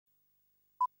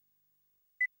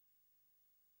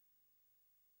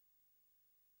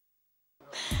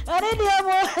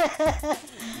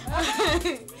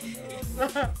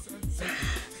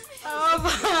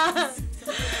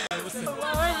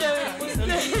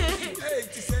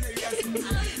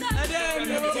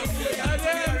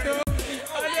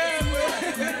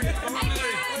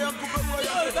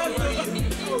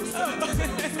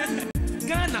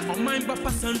Ghana on mine papa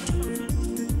Asante.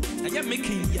 I am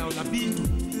making ya on a beat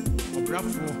or bravo.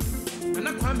 And I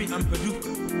call me Ampadu.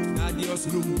 Adios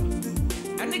Lumba.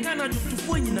 And they cannot do to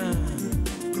Fuina.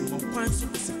 Or one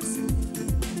super.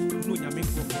 No, you make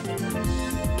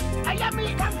I am a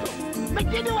couple.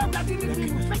 Make you want that in the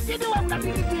team. Make you want that in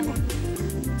the team.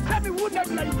 Have you would not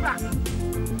like that?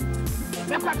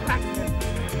 Never crack.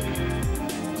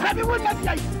 Have you would not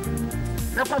like?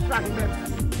 Never crack them.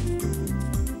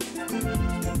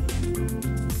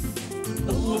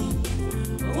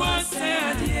 What's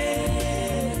that?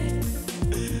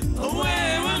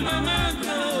 Away, one mama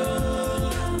go.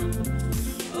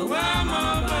 Away, my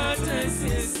buttons,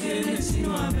 she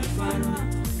want me fun.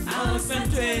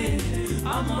 Asante,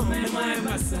 I'm on my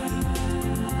basa.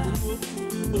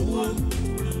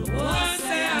 What's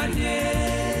that?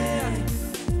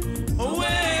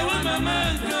 Away, one mama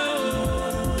go.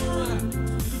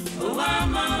 Away,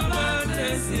 my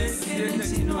buttons,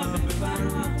 she want me fun.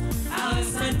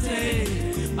 Asante,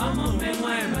 I'm on my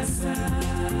basa.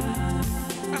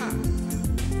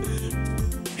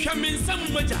 Shamin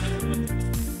Sambaja.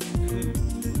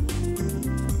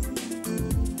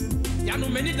 Yano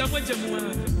many damajamua,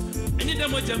 any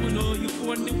damajamuno, you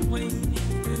want the way.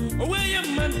 Away, a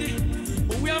Monday,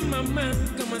 away, mamma,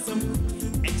 come as some.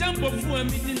 A jump of 4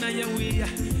 meeting, I away,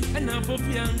 and half of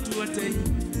young to a day.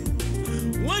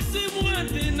 What do you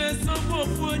want in a summer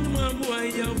of 1 month? Why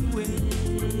you way?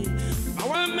 I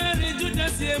want married to the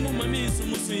same woman, so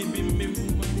much be me.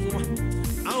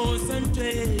 Our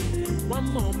Sunday, one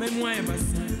more memoir, my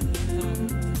son.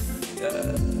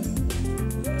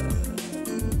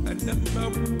 And the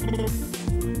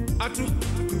Atu,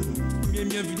 me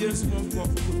and your videos from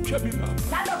Chubby Mama.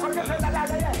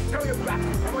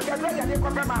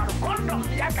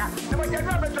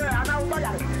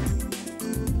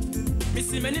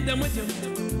 Missy, many damage, you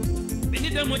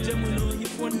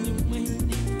want me.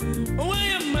 Oh, I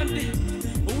am Monday,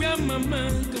 oh, I am Mamma,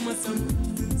 come on, son.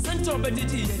 Santo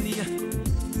Bedidi,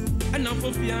 and I'm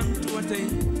for young to a day.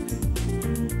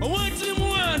 I want you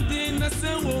more than a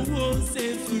son will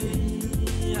save you.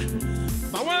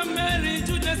 But one married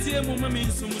to the same woman,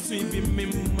 so much be me,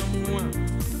 Mamma.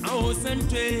 I was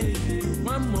sent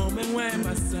one moment where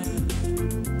my son.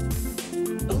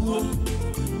 Oh,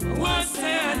 what's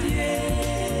that?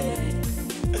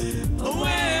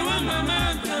 Away, one mama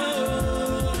go.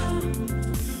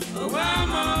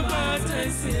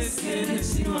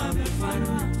 She want me fun.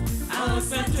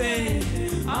 Asante,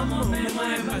 I'm on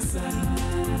my basa.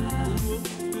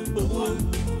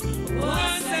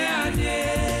 What's that?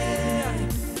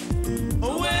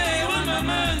 Away, one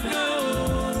mama go.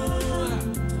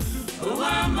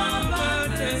 I'm on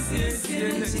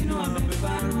she want me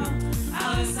fun.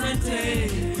 Asante,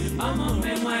 I'm on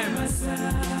my basa.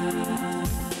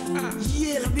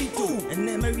 Yeah, Bito, and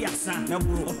then Maria San,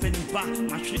 Nabu, opening back,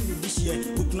 my train this year,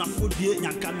 who can afford the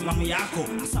Yankan Mamiako,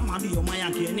 Samadi or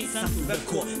Mayanki, and it's Santo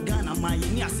Beco, Ghana, my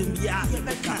Niasembia,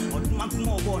 Rebecca, or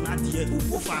Makumo born at the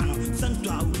Ufano,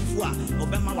 Santa Ufua,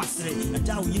 Obama was saying, and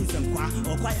Dow Yinsamba,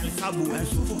 or Quiet Sabu, and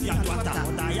Sufia Quata,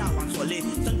 or Daya Wansole,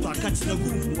 Santa Catching a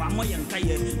room, one more young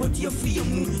Kaye, what your free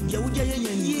moon, Yawuja,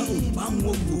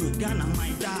 Bamu, Ghana,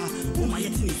 my da, who my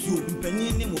ethnic you,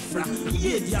 Penny Mufra,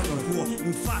 ye, Diablo,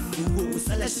 in fact. Who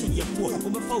selection your poor,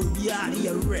 before we are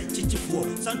here, red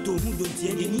chichipo, Santo Mundo,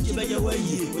 you need to be away.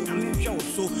 When I'm sure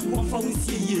so, one for we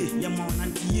see ye, your mount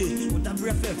anti ye, with a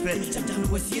breath of fetch, and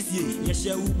was ye, yes,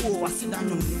 you will sit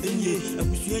down on the ye,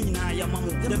 and we see in our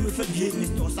mamma, then we forget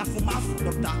Mr. Safumaf,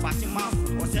 Dr. Fatimaf,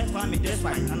 or Saint Family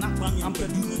Despite, and I found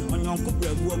Ampadu on your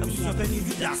copper, who was a penny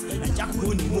Judas, and Jack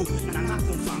Bonnie Mook, and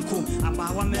Akan Fanco,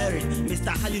 about Mary,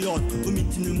 Mr. Ghallywood, who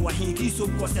meet him what he so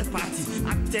corset party,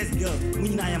 actors girl,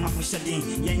 when I am a shedding,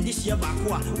 and this year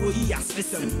Bakwa, who he has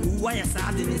listened, who I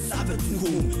sad in his Sabbath to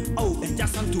home. Oh, and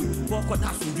just unto walk out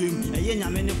of dream, a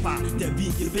young menipa, the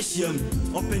big division,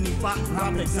 opening part,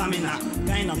 Rob examiner,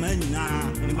 kind of man,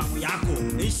 in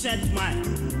Mamoyako, they shed mine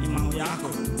in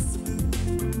Mamoyako.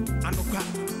 Anoka,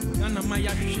 Nana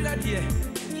Maya, dear,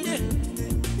 yeah.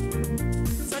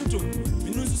 Santo,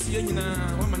 you know, see you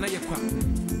now, woman, I quack.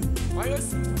 Why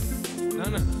was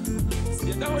Nana?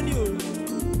 See that one you.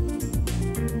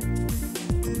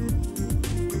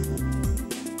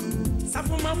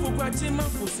 Safuma for Guachima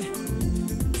for say,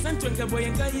 Santo and Gaboy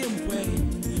and Gayam way.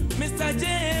 Mr. J,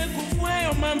 Kufwe,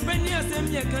 or Mampenia,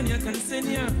 Semia, Kanya,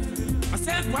 Kansenia. I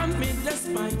said, one me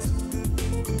despite.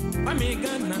 I may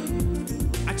Ghana.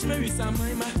 Actually, some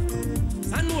my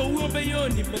Sanu will be your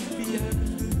Nipia.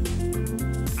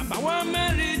 About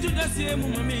married to the same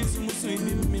woman,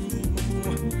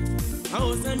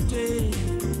 Asante,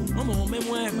 Mama,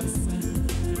 memoir.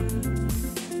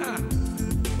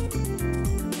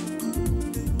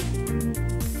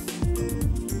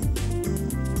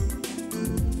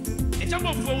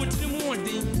 Jump forward to the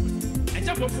morning. I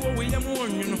jump forward with the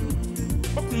morning, you know.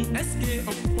 Open escape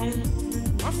upon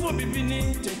one for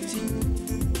beginning to tea.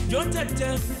 Don't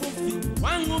tell coffee,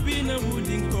 one will be in a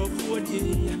wooden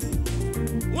coffee.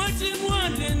 Watching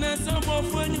one in a summer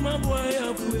for my boy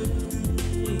up with.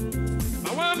 I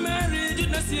want married, you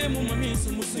not see a woman,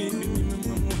 so Muslim.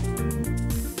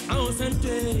 I was sent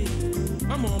to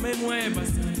my mom, memoir.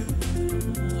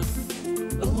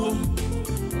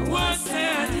 What's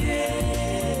that?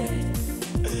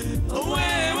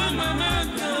 Away, one mama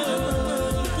go.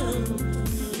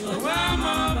 Away,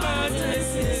 mama,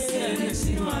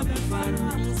 she want to find.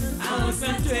 I was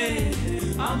sent to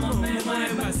I'm a man,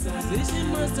 my master. She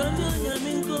must have done your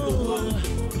go.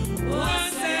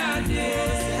 What's that?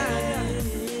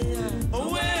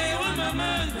 Away, one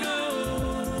mama go.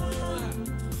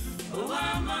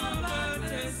 Away, mama,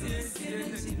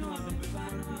 she want to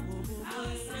find. I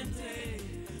was sent to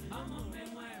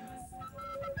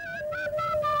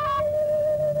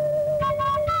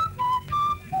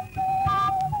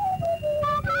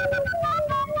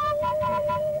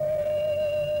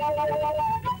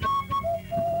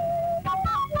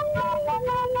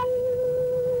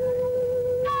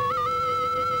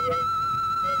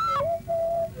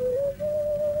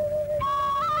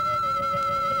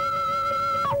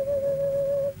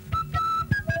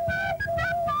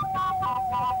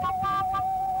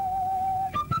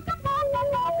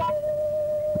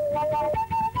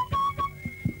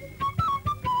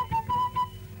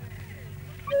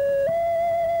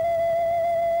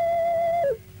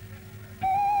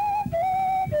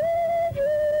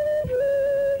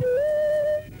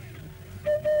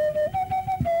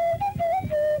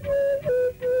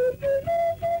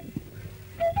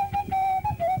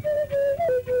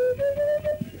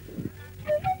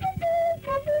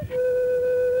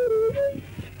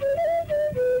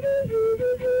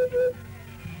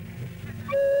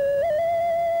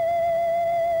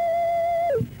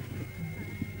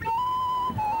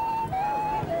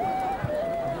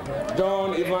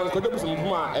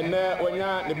and when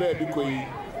you're the baby queen,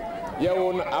 you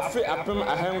won't Akuapem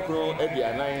ahenkron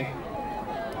aduanan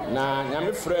na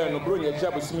nyame frɛ no bro nya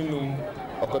gya bosimnum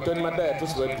ɔkɔtɔn mada to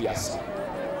so apias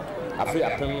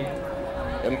Akuapem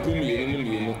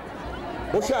mpemienu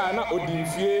wohwa na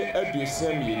odimfie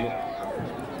aduosiamienu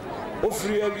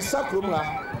ofiri abisa krom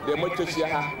ha de motwahia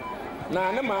ha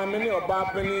na ne maame ne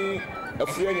ɔba pani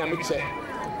afiri nyame kyɛ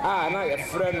na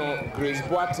yɛfrɛ no Grace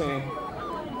Boaten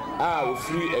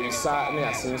ofiri abisa ne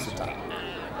asen suta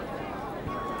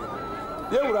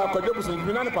yewura akɔdwe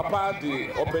bosimnum na ne papa de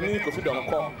ɔpani Kofi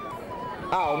Donko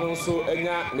ɔno nso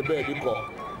anya ne baabi kɔ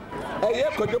ɛyɛ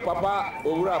kɔdwe papa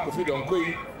owura Kofi Donko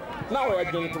yi na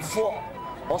ɔyɛ dwontofo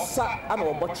ɔsa ana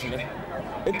ɔbɔtwene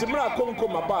ntimra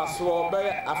konkom aba so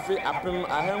bɛyɛ Akuapem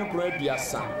ahenkron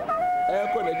aduasa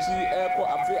ɛkɔ n'akyi ɛkɔ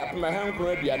Akuapem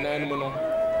ahenkron aduanan mu no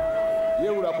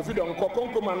yewura Kofi Donko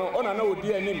konkom no ɔna na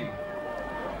odi anim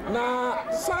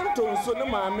na santo nso ne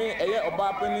maame ɛyɛ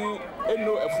ɔba pani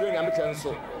eno afure nyame kyɛn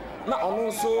so na ɔno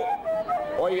nso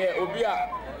ɔyɛ obi a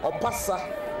ɔpasa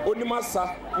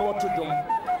onimasa na ɔto dwom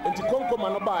nti konkoma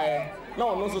no bae na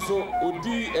ɔno nso so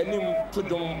odi anim to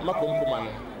dwom ma konkoma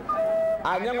no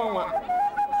anyanwanwa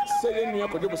sɛ yɛnua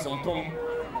kɔdwe bosempom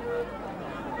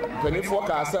panifo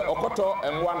ka sɛ ɔkɔtɔ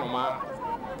enwa noma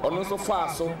ɔno nso faa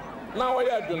so na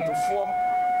ɔyɛ adwontofoɔ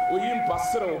oyi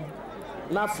mpaserew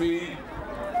na afei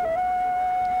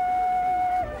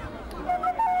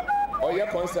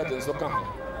ɔyɛ concert nso ka ho.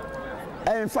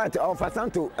 In fact,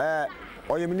 Santo,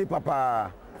 Oyemini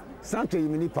Papa, Santo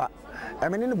Yeminipa, I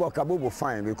mean, in the Bokabobo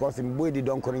fine because in Boyd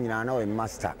don't call in a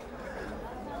master.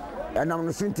 And I'm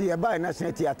listening to a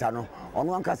National Theatre on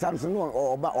one Casamson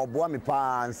or Boami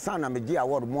Pa and Son and Media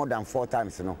award more than 4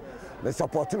 times, you know. They're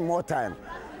supporting more time.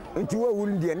 Into a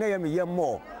wouldn't be a name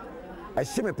more. I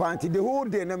see me party the whole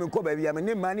day, and I'm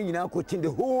in money now coaching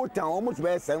the whole town almost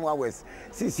where 7 hours.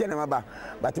 See, Sienna, but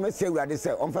I say we are the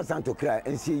same on Santo cry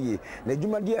and see ye. The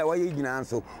Juma dear, why you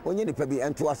answer when you need to be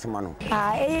and to us, Mano.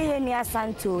 Near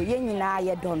Santo, Yenina,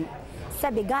 you don't.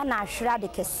 sabe Ghana ahwera de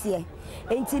kese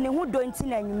enti ne hu do enti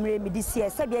na nwumre me di sie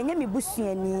sabe anya me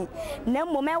busuani na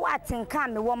mmom wa atenka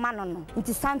me wo ma no no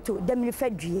enti santo da me fa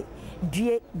due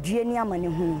ni amane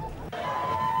hu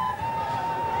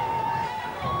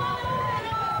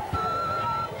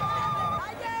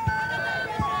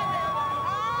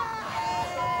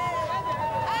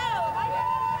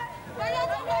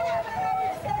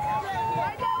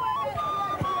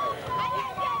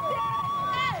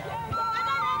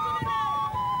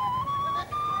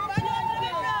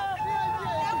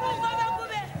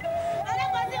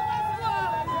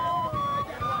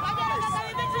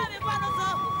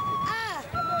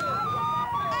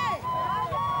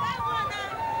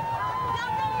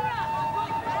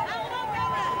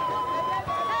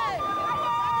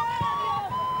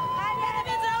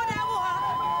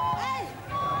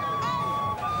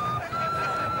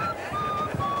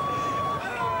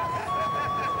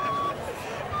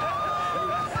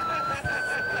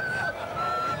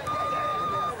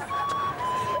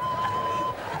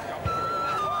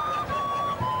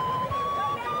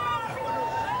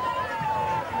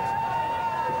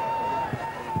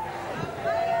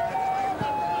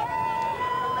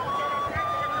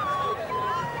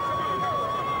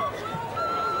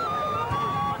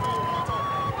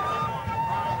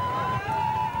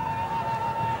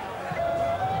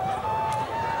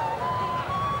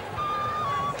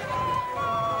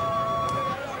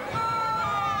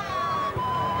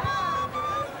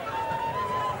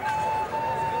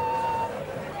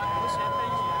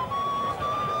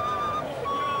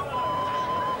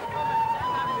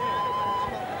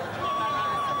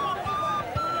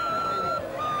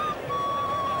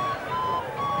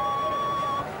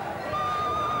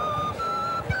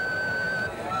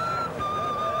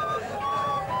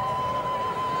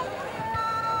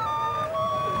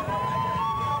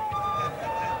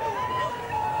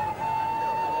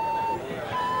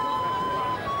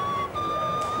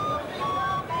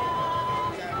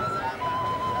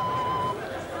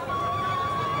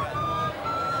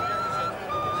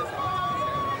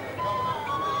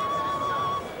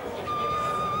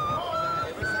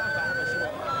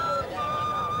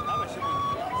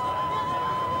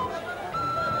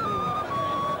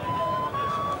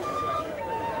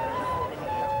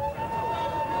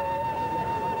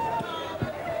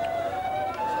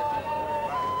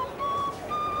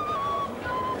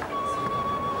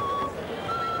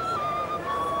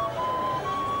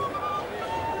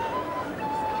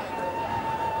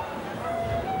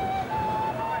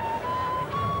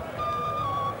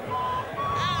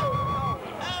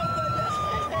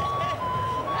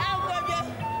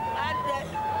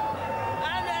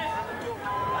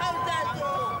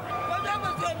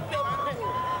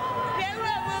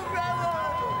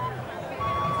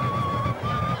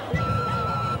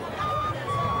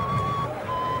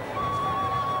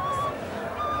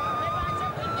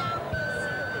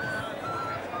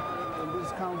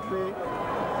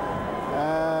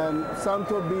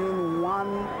Santo being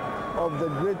one of the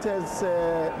greatest,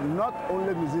 not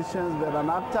only musicians, but an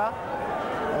actor.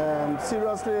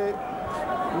 Seriously,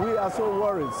 we are so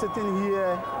worried sitting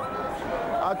here.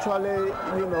 Actually,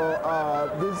 you know,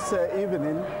 this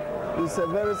evening, it's a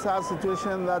very sad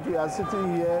situation that we are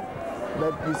sitting here,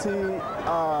 but you see,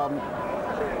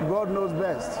 God knows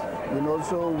best. You know,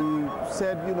 so we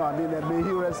said, you know, I mean, may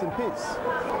he rest in peace.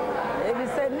 If you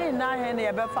said, "Nina, Henry,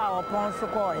 I better our pons to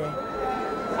call you."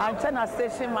 I'm trying to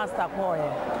station master call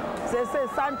you. Say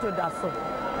Santo Dasso.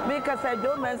 Because I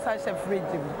don't mean such a fridge.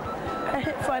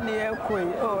 Funny,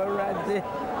 oh, right.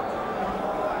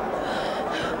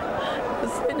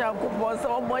 Senior was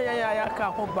all boy, I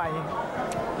can't buy him.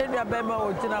 In your bema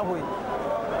or dinner way.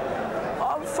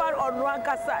 All far on one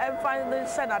cassa and find the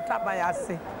shed at my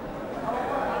assay.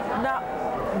 Now,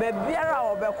 baby,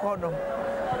 or Becono.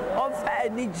 Of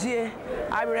any G,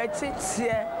 I read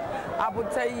here. I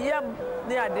would say, yam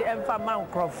near the Emperor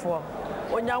Mount Crawford.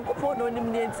 When young couple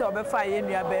don't need to be fire in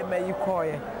your bed, may you call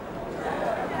it.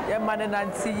 Your man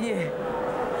and see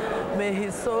may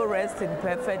his soul rest in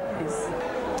perfect peace.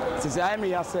 Since I may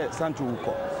have said Santo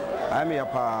Uko, I may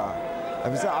have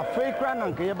a fake run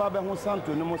and Kayaba who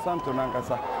Santo, no more Santo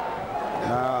Nankasa.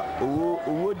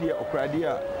 Would you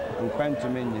Okradia and Quent to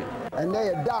Mini? And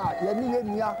they die,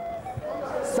 Yania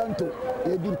Santo,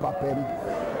 Yedi Papem.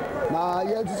 Na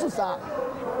yesu sa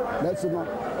na suno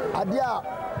adia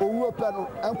owu opano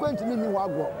enkwenti ni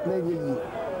wago na yeyi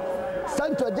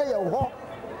santo je ye ho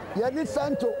ye ni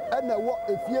santo e na wo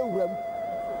efie wuram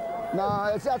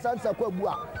na esi Asante kwa bu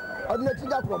a odina ti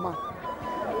da kroma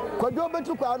kwadwo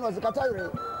betu kwa no sekata yere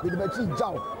bidimachi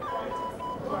jaw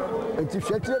enti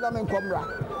hwetire na men komra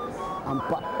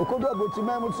ampa okodo aboti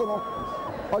mem so no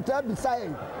ɔtaa bisae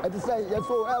ɛte sɛ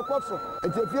yɛso ɛkɔ so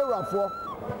ɛte fie wurafoɔ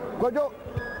kɔdwo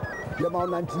yɛma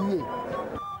ɔnante yie.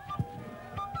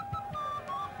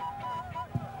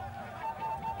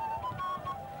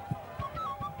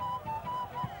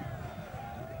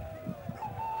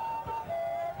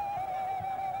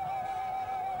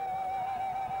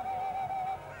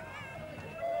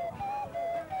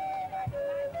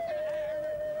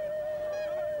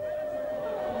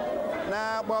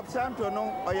 na Bob Santo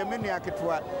no oyemeni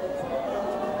aketwa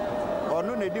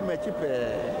onu ne di machi pe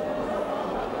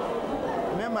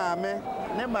me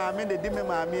maame ne di me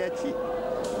maame achi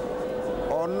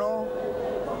ono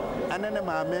anene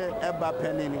maame eba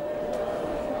penini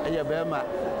eye be ma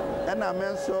na me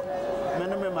nso me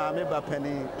ne me maame ba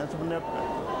penini nso ne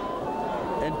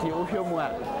enti ohwemu a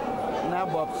na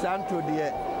Bob Santo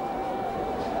de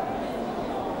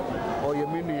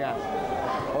oyemeni a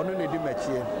onu ne di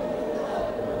machi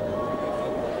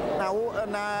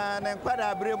na nkwada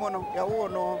abre mu no ya wo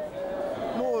no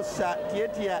no sa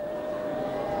tietia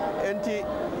enti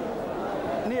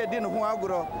ne yedi ne ho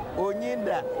agoro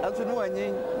onyinda aso no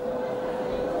anyin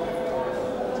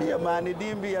ti ya mani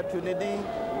dimbi ya tunidi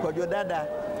kojo dada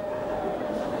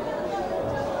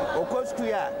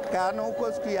okoskuya ka no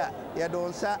okoskuya ya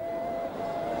donsa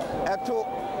eto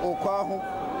okwa ho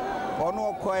ono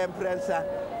okwa emprensa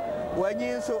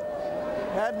wanyin so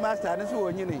headmaster ne so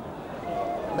wonyini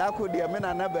Dako dia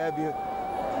mena na baby.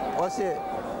 Ose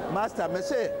master me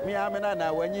say me amena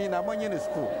na wanyi na monyi ni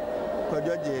school. Ko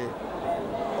joje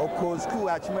oko school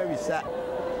achima wisa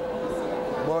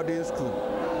boarding school.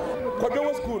 Ko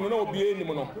jowo school no obi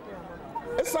enim no.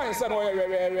 E science na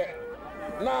oyewewe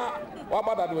na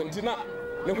wabada do ntina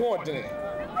ne ho odene.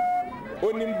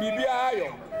 Onim bibia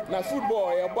ayo na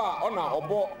football ye ba ona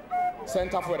obo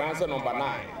center for answer number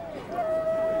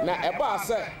 9. Na e ba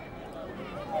say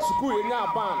school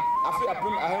nya ban afi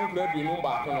apem ahankura bi no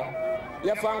ba ko no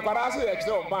ye fa nkwara se ye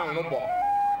kire ban no bo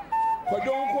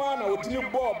kwadwonko na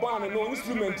otini bo ban no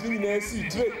instrument ni na si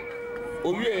tire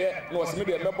owie ye na osime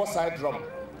de mebo side drum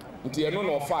nti ye no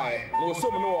no fae na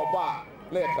osom no oba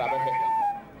na ye kra behe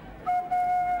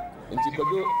nti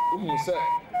kwadwo uhu se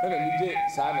na nije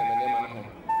saa na ne ma no ho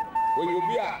oyi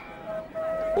obi a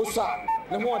osa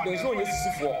ne ho odenso onye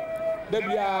sisifo da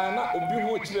bia na obi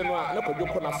ho kire no a na kwadwo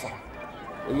ko na fa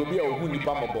obi a ohu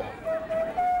nipa mobo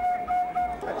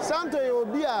Santo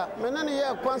obi a menene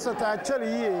ye concert a chere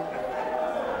yie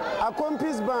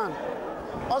Akuapem band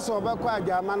also obekwa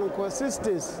agama nko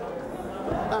 60s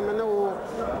na mene wo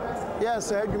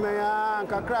yes adwuma ya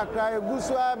nkakrakra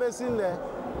egusu abesinle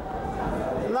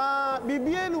na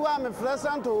bibie ni wa me frɛ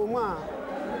Santo mu a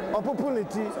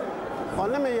opportunity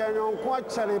one me ye nyonko a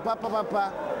chere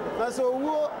papa na so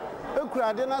owuo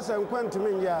ekurade na se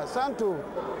nkwantimi ya Santo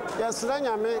yesra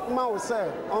nyame ma wo se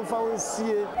onfa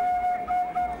wonsie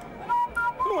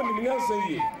no ni nyansa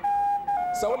yi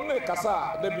sa wonne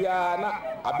kasa da bia na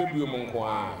abebuo mu nko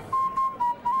a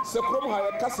se krom ha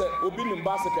ya kasa obi nim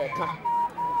ba se ka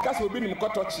kasa obi nim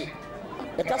kotochi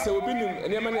e kasa obi nim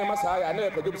enema saa ya na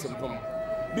ekwadwo bisempom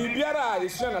bibiara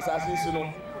yesua na sase isi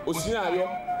no osua ayo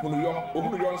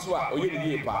hunuyo nso a oye ni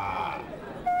yie pa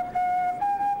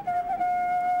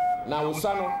na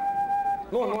wosano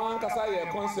no ankasa ye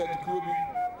concert kuo bi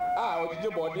a ogije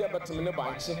bode abetem ne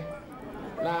banche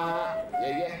na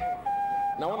yeye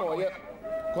na wona oye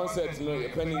concert no ye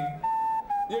pani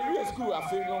ye wi school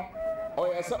afi no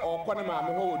oye se okọ ne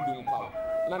maame ho odun kwa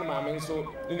na ne maame nso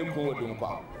ne ko odun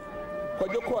kwa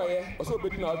kwadwo koye oso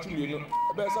obedi na otumi no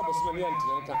ebe se bosome ne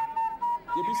antene nka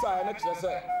ye bisa ya na kire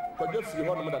se kwadwo firi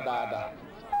ho no dadaada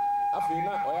afi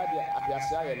na oya de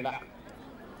apiase aye nda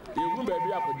ye gu ba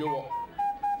bi akwadwo wo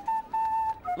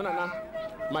menana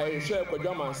ma yehwe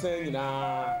kwadwo mansan nyina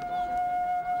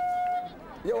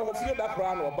ye wo fie da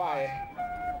kra na obae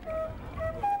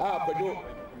kwadwo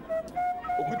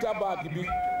okuta bag bi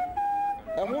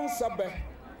ehun sabe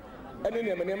ene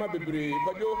ne menema bebre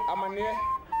kwadwo amane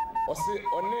osi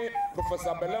one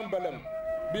professor belem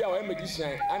bia o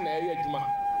magician ana eye adwuma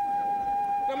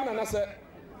na menana se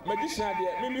magician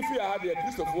de mimi fie ha de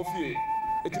Christopher fie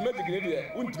eti magic ne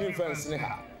de untimi fence ne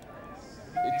ha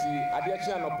eti ade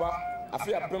achi anopa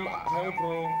afi apem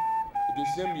hankro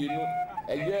edosiam yenu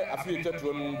eye afi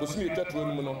etatuo no bosumi etatuo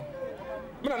no mu no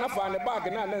mena na fa ne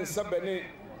bag na nsabe ne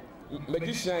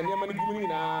magician ne mani gumi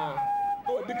na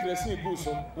o de kresi gu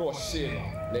so na o hye no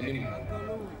nanim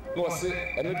na o se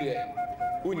eno de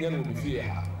unya no bi fie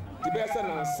ha ti be se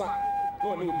na nsa na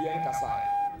o ne obi enkasa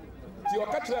ti o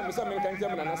ka kire me se me kan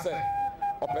jem na se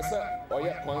opese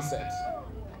oye concert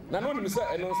na no ni se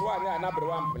eno so anya na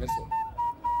brewa mpene so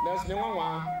na se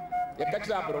nwanwa ye ka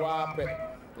kire abrewa pe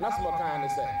na se mo kan ne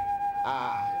se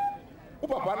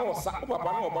papa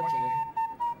no obotwene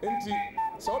enti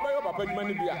so obayo papa dwuma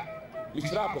ni bia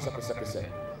lichira akosakosakose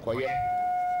koye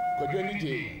kodwe ni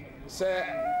je se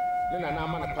ne nana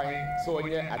ama na kwan so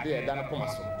onye ade eda no koma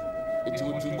so eti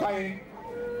wotu kwan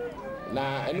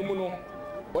na enumu no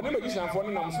one magician for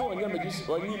no nam so onye magician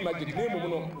onye magic name mu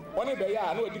no one be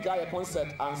ya na odika ya concert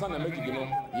ansa na magic no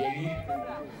ye yi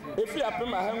efi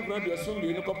apem ahankron aduoso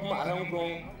mbi no kopem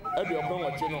ahankron aduokron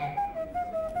watwe no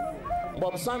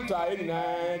Bob Santa na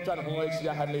twa ne ho achi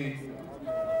ha lei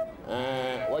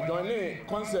wa join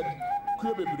concert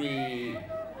kuyo bebre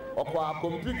okwa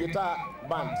computer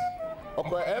band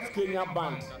okwa F Kenya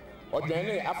band o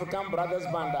join African Brothers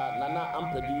band nana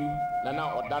Ampadu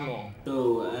nana Odano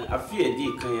so afie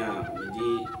di kan ya me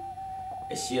di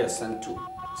ehia Santo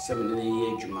semene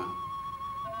ye adwuma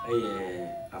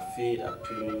afie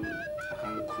apem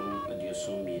ahankron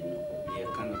aduoso mbi no ye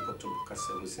kan poto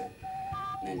kasem se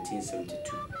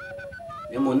 1972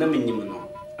 nemo na menim no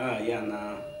ya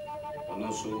na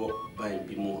ono so ban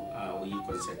bi mu oyi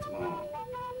concert mo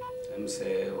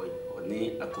say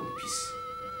oni accomplice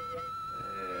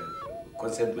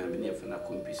concert man bi ne fa na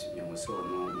accomplice me mo so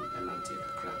no enante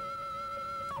kakra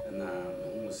na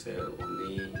mo say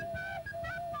oni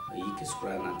oyi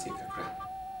kesukra na ante kakra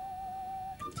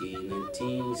di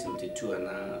 1972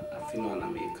 na afino na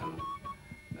America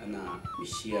na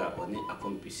mishia oni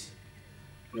accomplice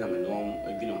na me no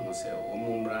adwina ho se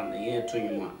omumra na ye to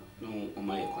nwuma no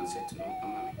omaye concert no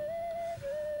amame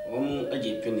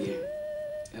age penie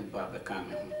e ba be ka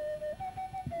me ho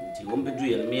nti bedu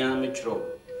ye mia me twro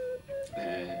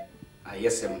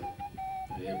ayesem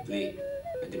play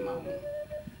de ma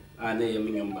ho na ye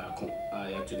me nyom ba ko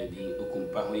ya to ne di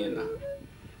okumpa ho ye na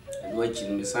no achi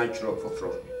me san twro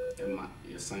foforo e ma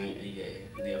ye san ye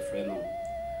de frɛ no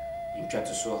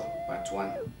intwato so part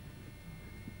 1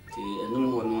 ti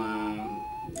enum wono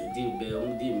di be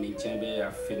di me chambe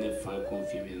afene fa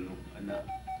confirm no na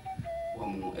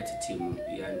wamu etitim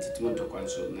ya entitim to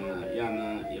kwanso na ya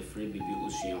na ye free bibi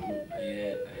osua ho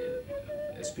ye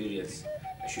experience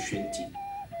ahwehwenti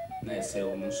na ye se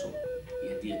wo so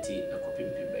ye di eti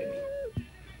Akuapem Twi baby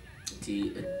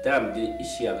ti dam de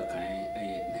ishia kan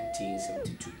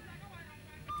 1972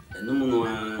 enum no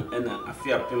na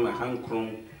afia pem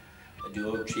hankron de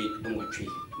otwe ngotwe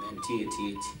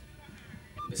 1988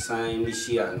 besan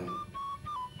ishia no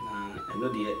na eno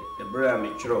de ebra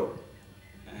metro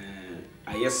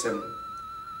ayesem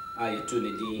ayeto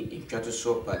ne di intwato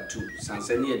so part 2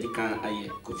 sansani edikan aye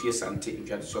Kofi Asante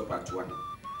intwato so part 1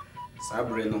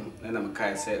 sabre no na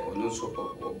makae se ono so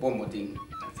obomodin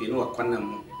afi no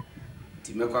akwanam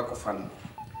ti mekwa akofa no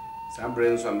sabre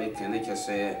nso ameka ne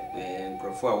kese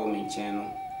nkrofo a wo menchen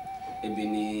no ebi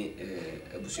ni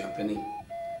abusuapani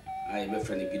aye be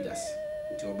frani Judas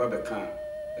ti oba be kan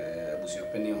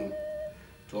abusuapani ho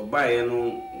to obaye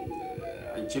no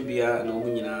anchebia na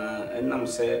omunyina enam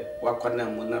se wakwana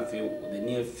mu na fe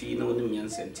odani afi na onim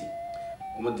nyansenti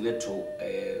omodine to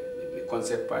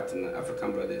concert party na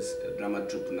African Brothers drama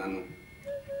troupe na no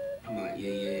ama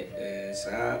ye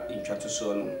sa intwato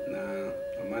so no na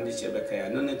amandi chebeka ya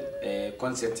no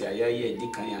concert ya ye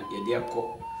dikan ya ye de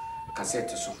akọ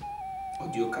cassette so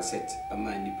audio cassette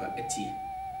ama nipa eti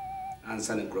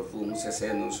ansa ne microphone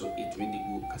sese no so etimi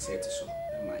digu cassette so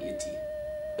ama yeti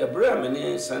ebra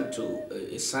mene Santo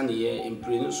esane ye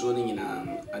imprenu so ni nyina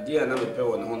ade a na mepe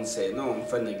won ho nse na on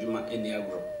fa na dwuma eni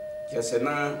agro kese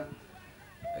na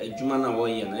dwuma na wo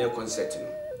ye na ye concert no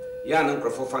ya na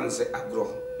microphone fa nse agro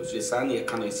so esane ye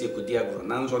kana ese ko di agro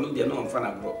na nso no de na on fa na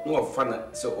agro na o fa na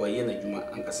se o ye na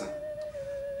dwuma ankasa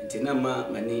nti na ma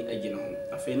mani agina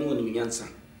ho afi no ni nyansa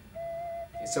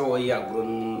ese wo ye agro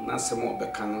na se mo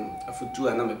beka no afutu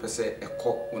a na mepese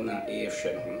ekọ wona e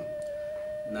hwe no ho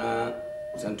na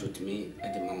Santo timi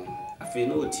edema ho afi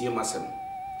no otie masem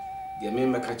de me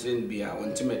meka kire bia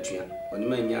wonti matua woni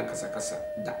manya kasakasa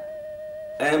da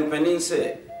panin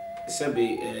se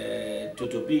be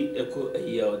totobi eko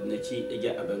eya odinachi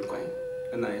eja abankwan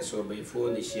ana yeso bayfo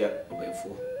ne hia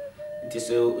obayfo nti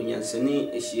so onyansani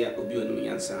ehia obi onu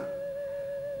nyansa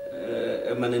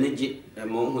mananegi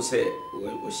mo ho se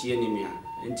o hia ni mia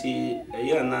nti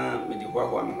eya na me de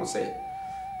hwa no ho se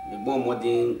me bo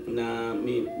modin na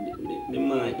me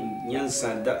ma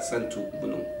nyansa da Santo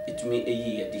buno itumi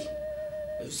eyi yadi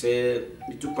se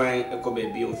bitupan ekoba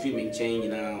bi o fi me nchen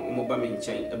nyina o mo ba me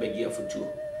nchen abagi afutuo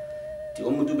ti o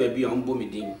mudu ba bi o mbo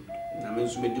medin na me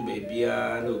nso medu ba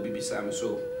bia na obi bisa me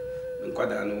so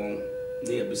nkwada no won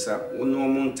na ya bisa wono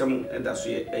mo ntem eda so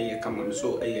eye kama me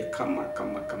so eye kama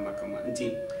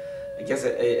nti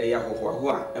agese eya hoho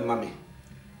a ema me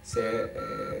se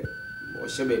o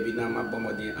shebe bi na ma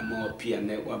bomode ama opia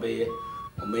na wabeye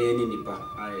o maye ni nipa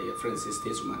aye Francis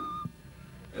statesman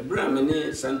ebra me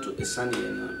ne santo esane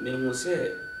no me hu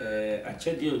se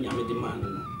achede onyame de man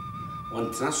no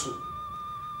on transo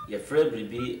ye free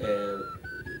bi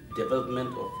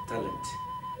development of talent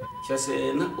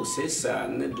chese na osesa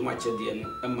ne duma chede no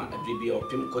ema adribi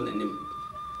opim ko nanim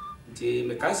nti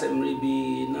me ka se mri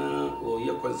bi na o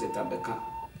ye concert abeka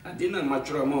adina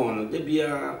matwura ma wono de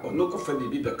bia ono ko fa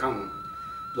bibi beka ho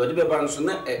do de beba nso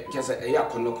na chese ya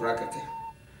kono kra kete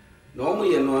na omo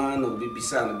ye no na obi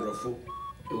bisa na brofo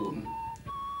ewo mu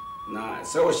na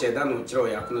se o sheda no kire o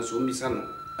ya kono so mbisa no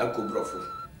akọ brofo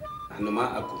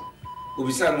anoma akọ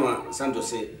obisa no santo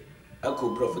se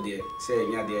akọ brofo de se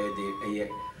nya de eye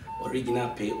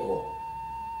original pay all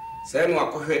se no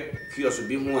akọhwe kioso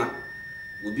bi ho a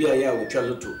obi a ya wotwa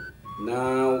loto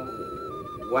na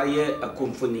waye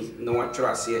akomfoni na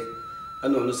watwara ase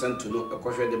ana ono santo no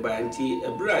akọhwe de ba nti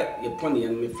ebra ye pone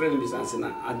me friend bi sanse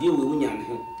na ade we wunya ne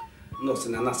ho no se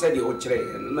na se de o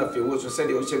kire na fe wo so se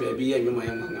de o che ba bi ya nwuma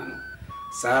ya nwa no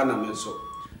saa na me so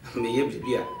me ye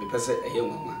bibia me pese eye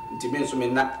nwa nti me so me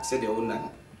na se de o na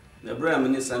na bra me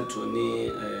ne santo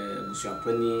ni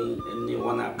busuapani ni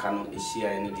wana aka no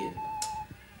ehia ene de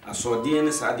asode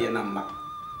ne saa de na mma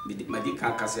madi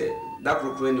kan ka se da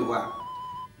krokro ni ho a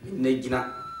me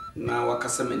gina na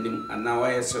wakasa manim ana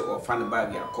waye se o fan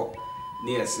bag yakọ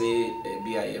ne yese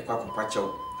bia ye kwakopa chew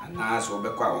ana so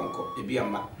obekwa wonko e bia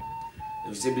ma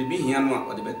e se bibi hia no a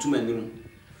ode betum anim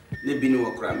ne bi ni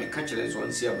wakura me ka kire so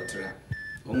nsi abotra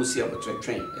o mu si abotra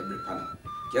twen every pan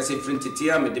yase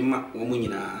frintitia me de ma wo mu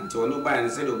nyina nti ono ba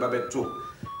nse de obabeto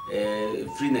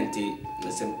free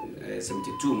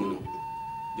 72 mu no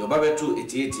de obabeto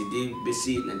 88 de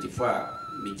besi 94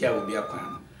 me ja obi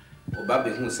akwan obabe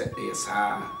hu se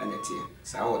saa anete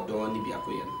saa odo ni bi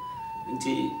akoye no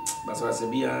nti basawase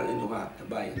bia eni ho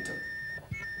aba yento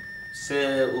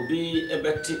se obi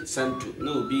ebeti santu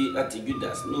na obi ati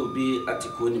Judas na obi ati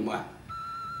konimwa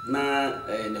na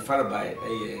ne farabai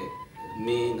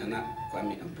me nana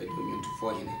kwame ampedo nyentufo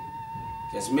hene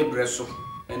yes me breso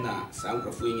na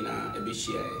sankrofo nyina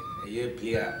ebehia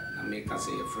player na me ka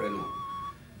se ye frɛ no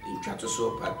intwato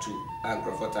so part 2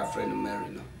 agrofota friend Mary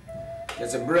no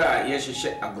yes bra ye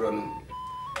hyehyɛ agro no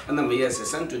na me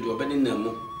yes santo de obani na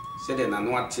mu se de na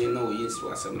no ate na o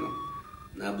yesu asɛm no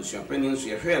na abusuapani nso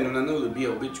ye hwɛ no na obi a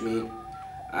obetumi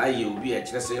aye obi a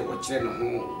kyerɛ sɛ wo kyerɛ no ho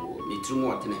metrum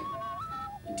odene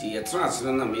nti ye trans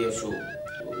no na me yeso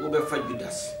wo be fa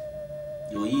Judas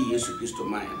yo yi Yesu Kristo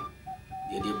man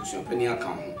ye de abusuapani aka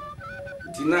ho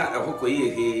nti na ehokɔ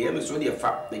ye ye me so de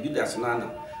fa na Judas na na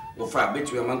wo fa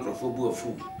betumi mankrofo bu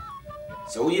afu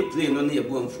sɛ wo ye play no na ye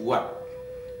bu amfu a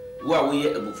wo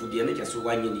ye abufu de na kyɛso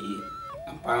wanye ne yi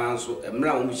ampa nso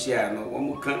emra wo mu hia no wo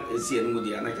mu ka esie no mu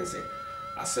de na kyɛse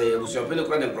asɛ abusuapani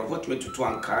kora ne nkrofo tumi tutu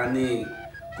anka ne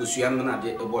kosua no na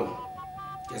de ebo no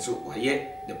kyɛso wo ye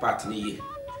the part ne yi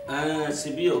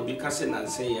sibi obi kase na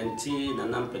nse yanti na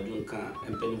nampadu nka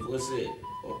empanifo se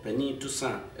opani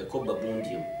tusa ekoba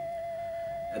bundim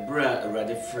ebra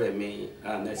awrade frɛ me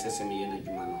na sese me ye na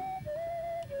dwuma no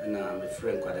na me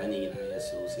frɛ kwada ni nyina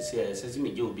yeso sese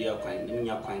me je obi akwan ni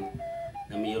nya kwan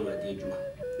na me ye awrade adwuma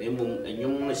na emom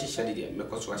enwom na hyehyɛ de me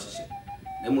koso ahyehyɛ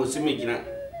na mo se me gina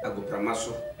agoprama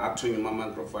so ato nwuma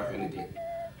mankrofo ahwene de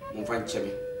mo fa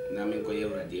nkyeme na me nko ye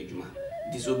awrade adwuma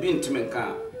disobi ntime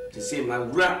nka to say my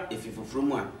wura efifoforo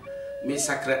mu a me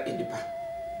sakra edipa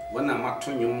wana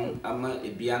mato nwom ama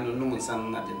ebia no no nsan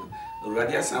na de no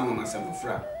awurade asama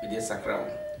masafofra e de sakra wo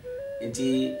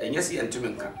enti enyase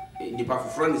yentumenka nipa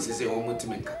foforo ne sese wo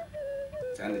mutumenka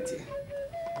sanete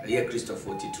ya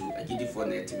Christopher 42 agidifo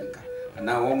na etumenka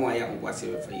ana wo mo aya ho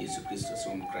ase fa Yesu Kristo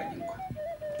so mo kra nyinkwa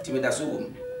timida so wo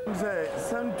ze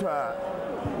santwa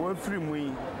wo free mu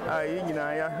yi a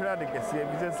yenyina ya hra de kese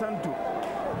bi ze santo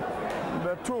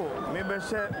beto me be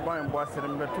she ban boasere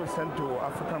me beto santo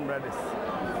African brothers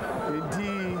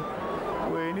edi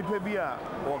we nipa bi a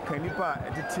wo kan nipa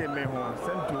etete me ho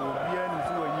santo bia ni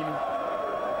so wanyini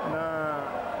na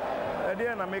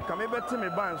ede na me ka me bete me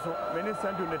ban so me ni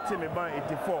santo ne te me ban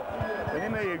 84 eni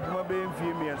na ye dwuma be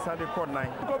mfie me ensa de kod 9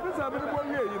 ko bisa bi bo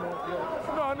wie yi no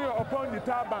no oni upon the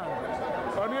taban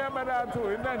oni e meda to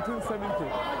in 1970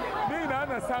 ni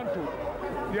na santo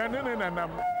ya ne na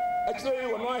nam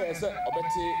actually when I say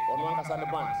obeti ono ankasa ne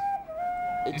band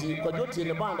eti kwadwoti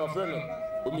ne band of no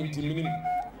ominti minim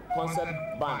concert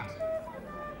band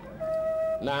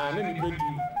na ne ni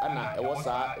bedu ana e wo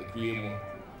saa ekwie mu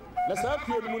na saa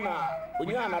ekwie mu na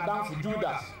onya na dance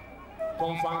Judas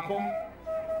konfankom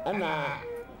ana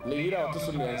ne yira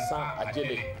otoso mensa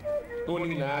agele no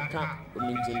ni na aka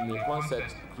ominti ni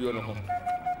concert ekwie no ho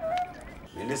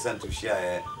Minister to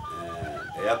share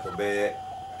Yakobe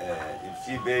if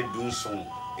you be doing some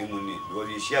immunity because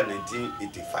you share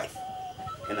 1985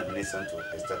 and a minister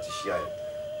to start to share.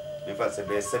 In fact,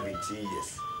 about 17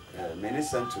 years.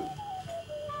 Minister to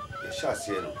the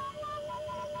Shasiano.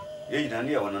 You don't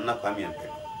hear one another coming and pay.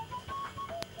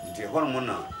 The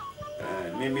hormone,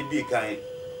 maybe be kind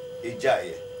a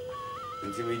giant.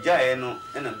 Until we giant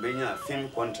and a bring a film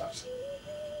contract.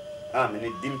 I'm in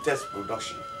a dim test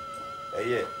production. A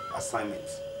year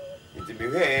assignments. It will be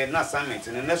here, an assignment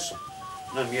in the next one.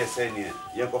 No, me saying,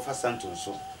 Yanko Asante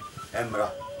so. Emra.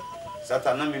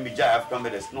 Satan, me be African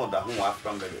brothers, no, that who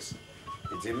African brothers.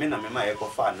 It's a minimum, my echo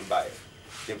fan buy.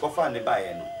 The coffin the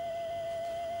buy, no.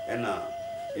 And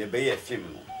you be a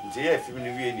film. It's a film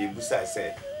in the Busa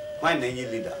said, my name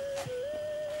leader.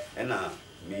 And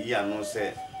me, ya no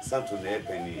say, Santo ne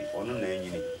penny, or no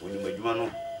name, when you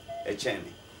majumano, a chain.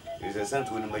 It's a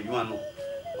Santo in majumano,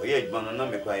 or yet, man, no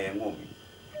make a movie.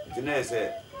 It's a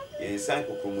say, a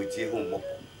sanko with your home.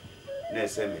 Ne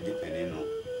say me depending on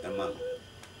a man.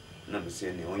 Never say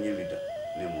any only leader,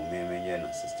 name of me and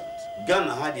assistant.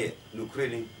 Ghana had ye,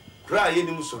 Ukraine, cry in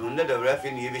the Musul, net of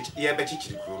raffin,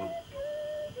 Yabachi Crono.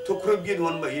 To Caribbean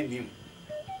one by him.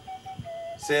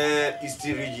 Say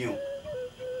Eastern region,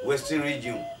 Western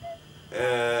region,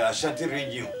 Ashanti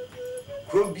region.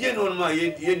 Caribbean on my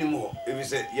anymore, if you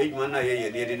say Yagmana,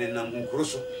 Yadin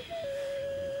Crusoe.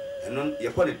 And on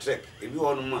your body trek, if you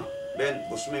all ma, Ben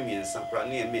Bosmemi and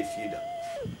Saprani and Mayfield.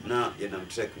 Now, I'm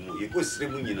checking you. Go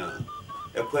stream, you know,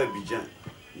 a quite bijan,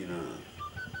 you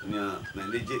know, my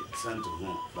legit son to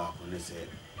home back on the set.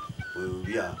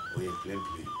 We are, we are plain.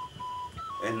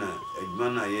 And a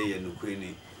man, I hear no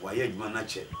queenie, why a man, I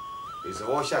check. It's a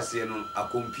wash I say no, a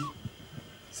compy.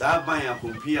 Sa buy a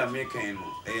compy, I make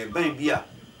a bang beer.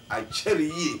 I cherry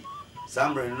ye,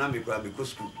 Sambra and Namika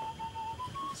because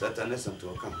Satanas and to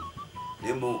account.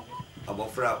 Nemo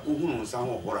about Fra Uhu, some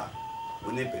horror,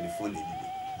 when they penny phone.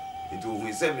 It will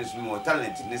be 7 more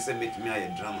talent in this make me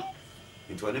a drama.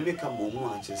 It will make a boom,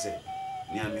 I say,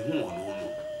 near me who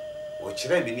no. Or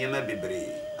Cheremy near my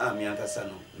baby, ah, me Uncle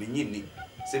Sano, Minini,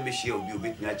 send me she will be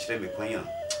with me at Cheremy Quayan,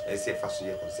 as a fast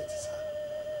year concert.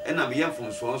 And I'm young from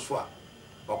Swanswa,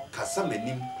 or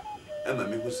Casamenim, and my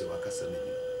Mibus of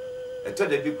Casamenim. I told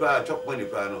the big cry, chop money,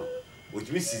 piano, which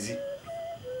Mrs.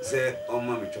 Say, oh,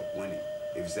 mammy, chop money,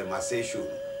 if it's a Marseille show.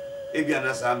 If you're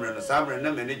not summer, and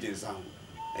no managing sound.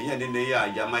 And yet in the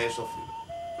year, Jamaya Sophie.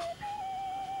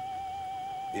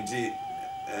 Indeed,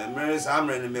 Mary's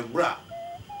hammer and a bra.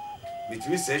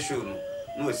 Between session,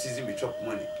 no season be chop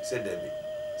money, said Debbie.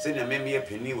 Send a mammy a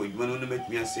penny with one who make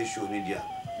me a session in India.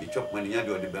 Be chop money, I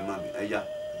do the Bamami. Aya,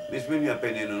 Miss Mimi a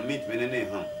penny and meet me in a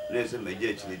name, less than my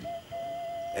judge lady.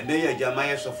 And they are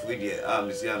Jamaya Sophie, ah,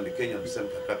 Miss Yam, the Kenyan Sam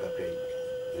Cacapa Pay.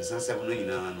 And San 7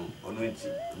 or 20,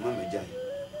 Mamma Giant.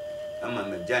 I'm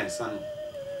a giant son.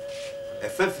 A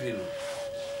faithful,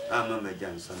 I'm a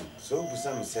giant son. So,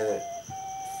 some said,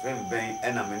 friend Ben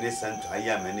and I'm an innocent, I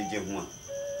am managing one.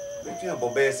 Between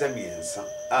Bobby Sammy and son,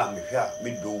 I'm here,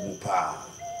 me do mupa.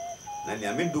 Nani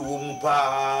I do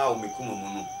mupa or me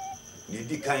kumamono.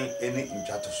 Need kind any in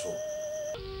chat so.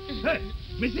 Hey,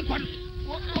 Mr. Quan,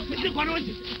 Mr. Quan,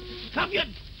 come here,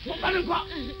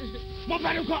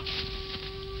 Mopanuka.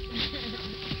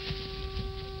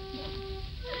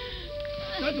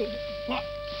 What?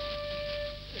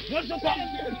 What's the call?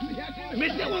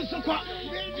 Mr. What's the call?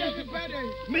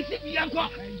 Mr. Bianca.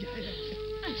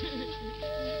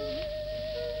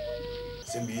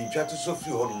 Sembi in chat so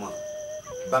few Holma,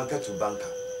 banker to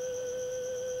banker.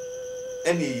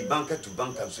 Any banker to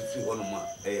banker, so few Holma,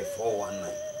 a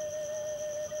 419.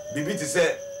 Bibi to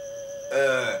say,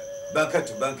 banker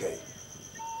to banker.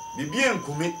 Bibi and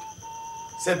commit,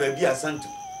 say baby Asante,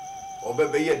 or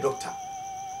baby a doctor.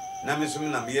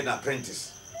 Namisum be an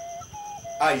apprentice.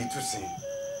 Ah, you to sing.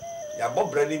 Ya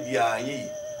Bob Brandy be a ye.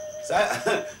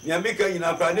 Yamika in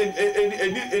a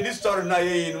any story na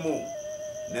ye in moon.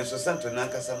 Neso Santo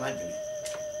Nanka Samagini.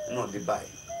 No, the buy,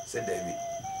 said David.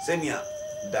 Senior,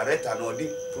 director no di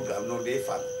program no day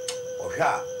fan. Or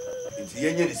ha, it's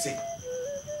Yenny sick.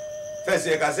 First,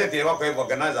 you can say the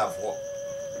organizer for.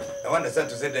 I want to send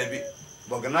to say David.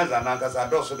 Organizer Nankas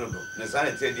are also do.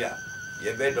 Nesana Tedia,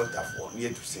 ye bed doctor for near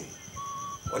to say.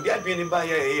 What the been by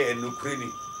here in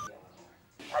Ukraine?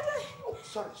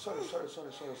 Sorry.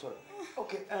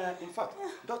 Okay, in fact,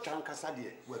 Dr.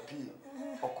 Ankasadi were P.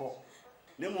 Oko.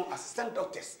 No assistant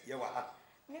doctors, you are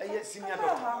senior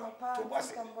doctor.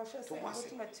 Thomas.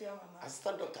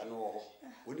 Assistant doctor, no.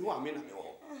 When you are men,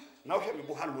 now have you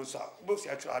Buhan Musa, both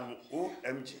actual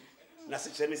OMG.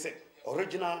 Nasa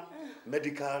original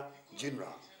medical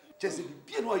general. Just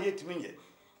be no yet me.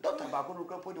 Doctor Bako no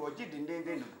put the wajid in the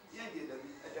day. Yeah,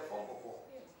 at the form of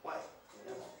why?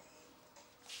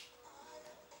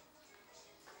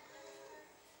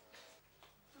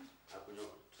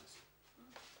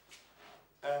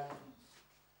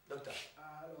 Doctor,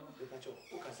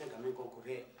 who can send a man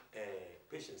conquer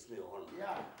patients near home?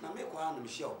 Yeah. Now make one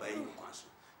Michelle by you, Council.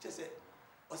 Just say,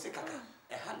 Osekaka,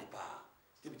 a honey bar.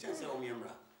 The chance of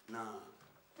Yamra. Now,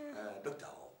 Doctor,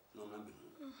 no number.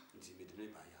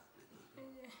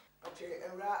 Okay,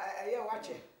 I watch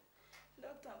it.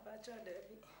 Doctor Bacha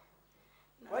Debbie.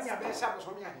 When you're best up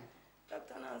from Yanni.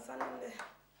 Doctor Asante.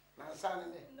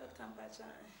 Asante. Doctor Bacha.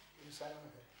 You sign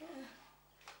it.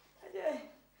 Yeah.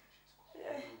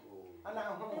 And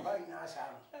I'm home by Nasa.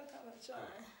 Doctor Bacha.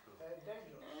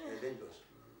 Dangerous.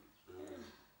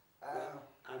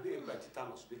 I'll be able to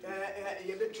tell us.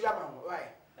 You've been trouble,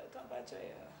 right? Doctor Bacha.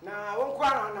 Now, one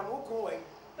quarter on a walk away.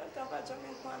 Doctor Bacha,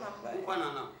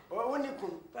 one. Or when you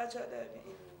come, Bacha Debbie.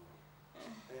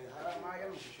 I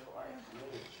am sure.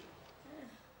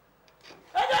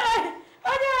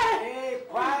 Hey,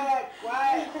 quiet.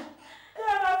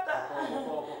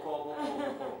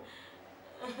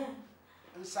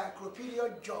 Encyclopedia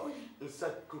joy.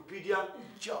 Encyclopedia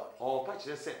joy. Oh, patch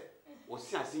say, or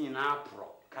see in our pro,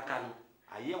 Kakan.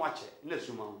 I hear watch it, let's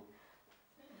zoom on.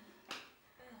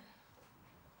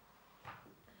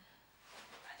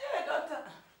 Doctor.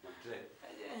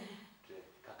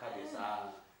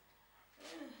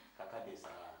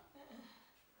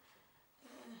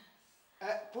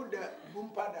 Put the boom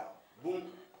pad down. Boom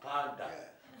pad down.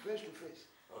 Face to face.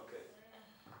 Okay.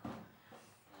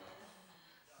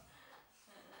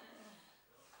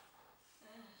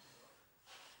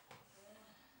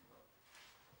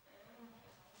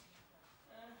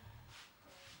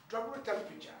 Double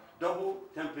temperature. Double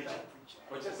temperature.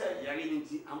 What you say,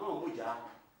 Yarinity, I'm not Muja,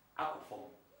 Akuapem.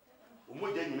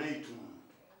 Umuja, you know,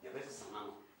 your best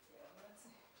son.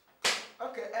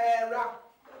 Okay, Rap.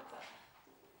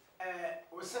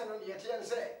 We send on the ATM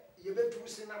say, you bet 2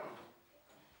 cinema.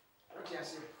 Okay, I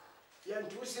say, you and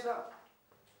 2 cinema.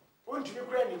 Won't you be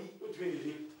granny? What will you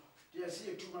do? You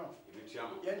see 2 months.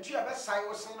 You and 2 of us, I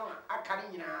was cinema, I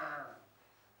can't.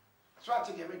 So I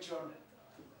take a rich on.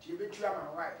 You bet you are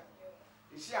my wife.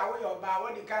 You see, I will your bar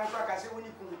when you can't crack. I say, when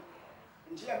you come.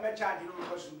 Until I met you, you know,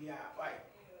 because we are white.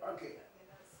 Okay.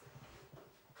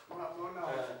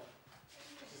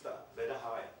 Sister, better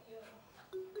how I.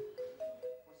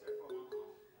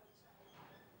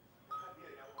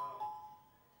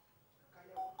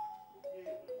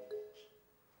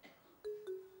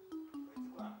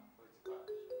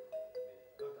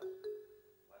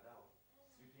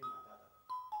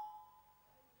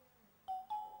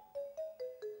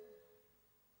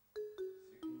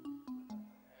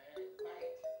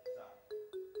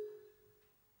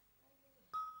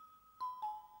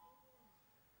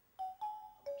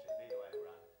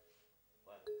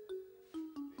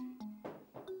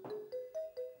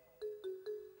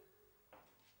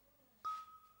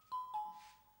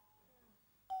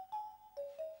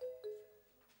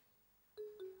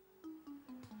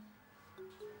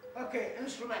 Okay,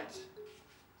 instruments.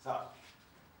 Sir.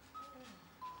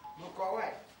 No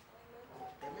kawaii.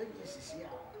 Maybe this is here.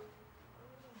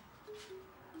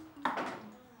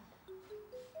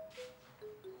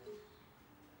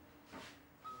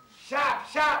 Sharp.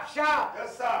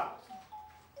 Yes, sir.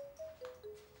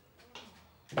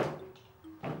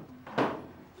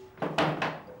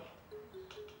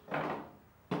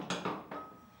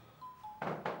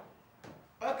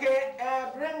 Okay,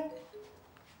 bring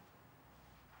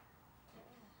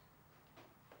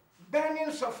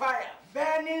burning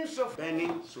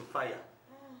fire.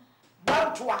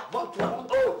 Bantua.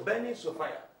 Oh, burning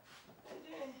fire.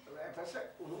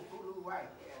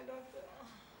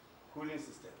 Cooling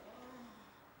system.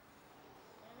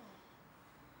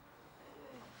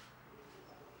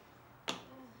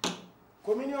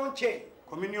 Communion chain.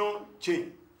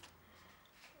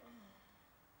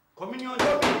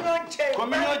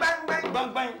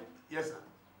 Bang. Yes, sir.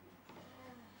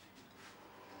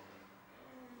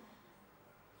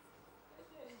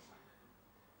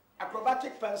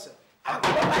 Acrobatic pencil.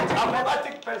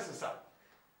 Acrobatic pencil, sir.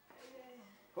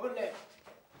 Hold it.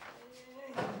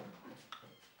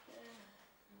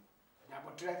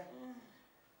 Nabotre.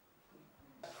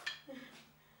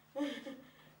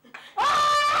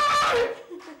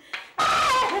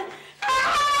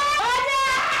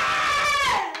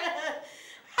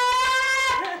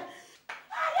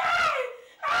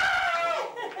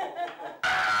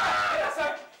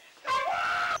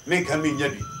 Make a mean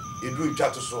yabi. You do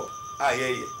chat to so.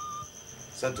 Yeah.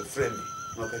 Sent to frame me.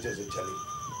 No catches a challenge.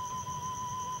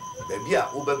 Baby,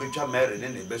 Uber be married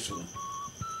in the best soon.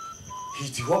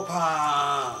 hiti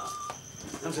hopa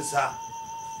nam se sa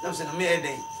nam se na me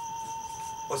eden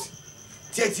os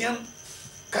tietien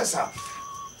kasa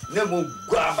na mo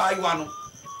gwa ba yiwa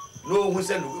no hu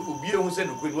se no obi hu se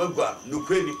no kwe no agwa no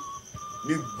kwe ni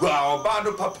gwa oba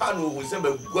do papa no hu se ba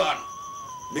gwa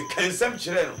me kansam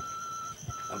kire no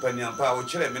ampani ampa wo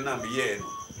kire me na me ye no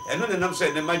eno ne nam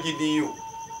se ne magidi yo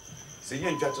se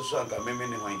yen twa to so anka me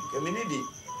ne hwan ke me ne di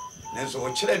nenso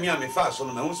wo kire me a me fa so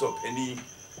no me hu so pani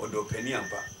wo do pani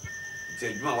ampa ti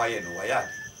adwuma wa ye no wa ya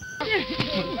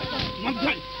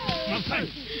Mampai.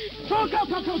 So go.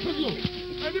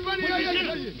 Anybody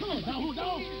here?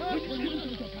 Down.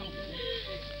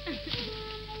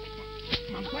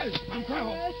 Mampai.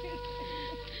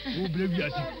 Who believe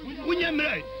you? When you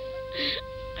married?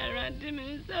 I ran to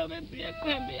me, so be a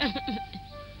crabby.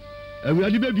 I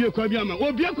will be a crabby.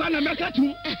 Oh, be a corner, make a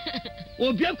tomb.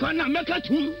 Oh, be a corner, make a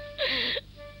tomb.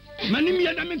 Many me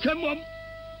and come home.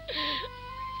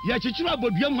 Yet you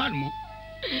trouble young man.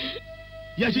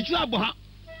 Yes, you trouble her.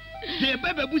 The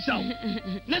baby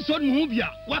busa. Let's one move ya.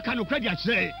 What kind of credit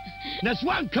say? That's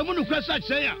one common question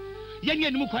say.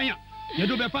 Yen Mukaya. You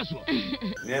do be possible.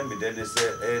 Near me, then they say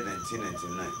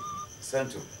 1999.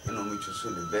 Santo, you know, which was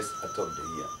the best at of the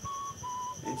year.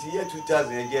 In the year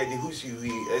 2000, I get the Husi,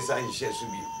 as I share to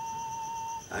be.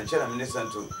 And tell them, listen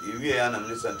to you, and I'm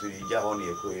listening to the Jahoni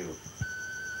Equero.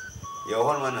 Your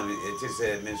one man, it is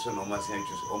a mention of my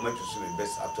centuries, or much to the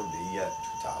best out of the year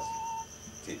 2000.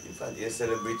 In fact, they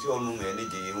celebrate all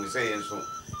energy, we say, and so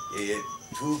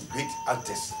two great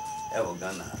artists ever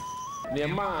Ghana.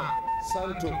 Nema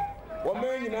Santo, what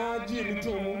man in our Jimmy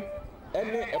Tum,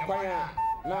 any a pioneer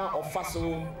now of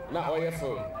Faso, now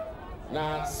OFO.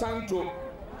 Now Santo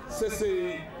says,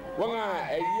 one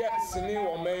a yet singing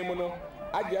or Maymono,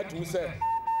 I get to say,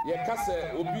 ye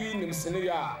cassa will be in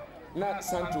Senia, not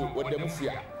Santo or the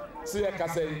Mufia. See a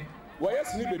cassa, why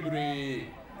yes, Nibby,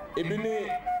 Ebini.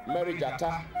 Marriage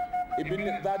ata even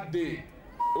that day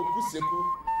okuseku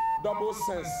double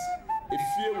sense a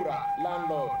fiewura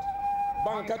landlord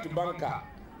banker to banker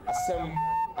asem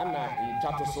ana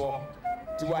ntato so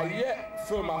ti wa ye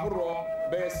film ahoro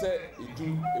be se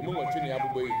edu emu nwatwe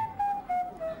abubo yi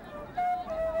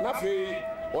na fe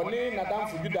oni nadam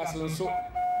fu Judas nso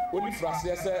oni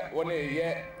frase se woni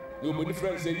ye no boni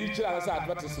friends yi kira sa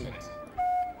advertisement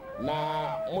na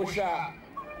mosha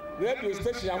radio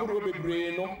station ahoro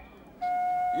bebre no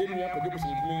yenu akodo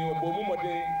busintimi obomu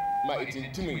modern ma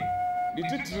etintimi the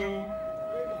titru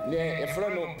ne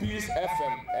efrano Peace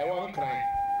FM ewon kran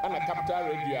ana capital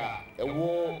radio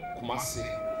ewo Kumasi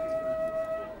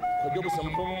kodo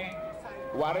busampum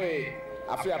ware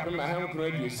afi apem ahan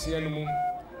radio sia no mu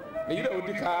ne yire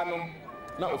odika no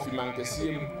na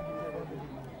ofimankese mu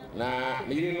na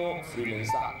ne yire no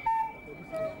frimensa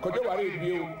kodo ware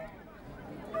bio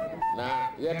na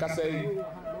ye kasai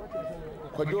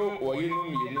kodo woyinu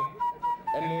mienu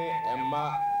ene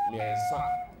emma miensa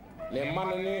ne emma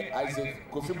no ne Isaac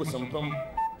Kofi Bosompom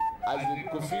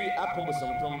Isaac Kofi Akan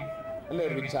Bosompom ne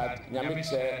Richard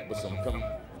Nyameche Bosompom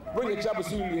bonye cha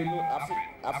bosom mienu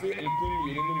afi empim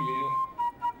mienu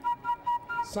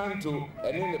Santo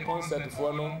ene ne concert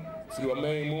fo no firi o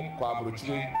man mu kwa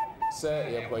abrochiri se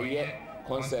ye koye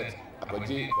concert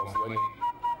akoje kofo ni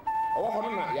owo hono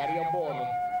na yare bo no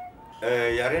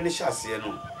yare ni shasie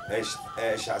no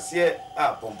shasie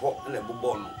a pompo na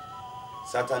bubo no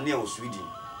satania o Sweden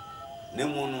ne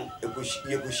mu no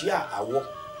yekushia awo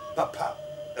papa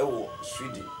ewo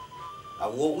Sweden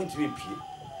awo untimi pie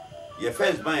ye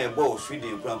first ban ye bo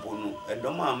Sweden krampo no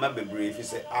edom ama bebre fi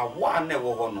se awo na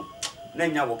ewo ho no na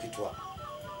nya wo kitwa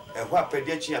ehwa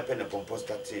apede chi apene pompo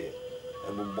starte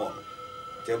ebubo no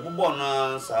te bubo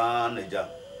no sa na ja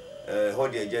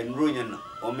hodi eja nronya na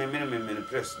o memene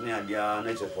press ne adia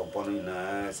na che pompo no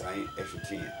na sai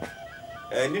efiti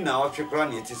ni na o twekra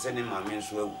na yeti se ne maame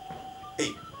nso awu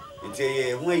nti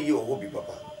ye ho ayi o hobi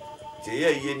papa ti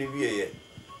ye ni wie ye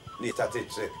ni started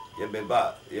trek ye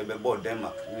beba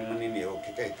Denmark ni mani ni o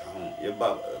keke ka ho ye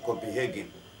ba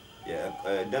Copenhagen ye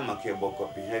Denmark ye bo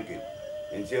Copenhagen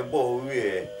nti ye bo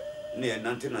wie ni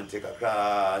 1990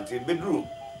 kakra nti bedru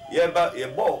ye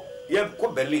bo ye ko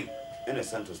Berlin ene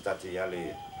Santo start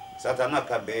yale satana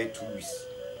ka be 2 weeks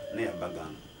ne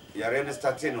abagan yare ne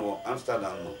start no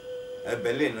Amsterdam no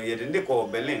Berlin no ye de ko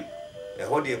Berlin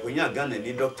hodi ko nya Ghana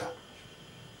ni doctor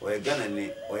o Ghana ni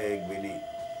o gbeni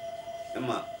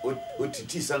ema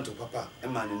otiti Santo papa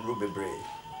ema ni nro bebre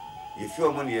ye fi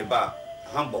omo ni ye ba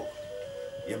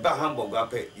Hamburg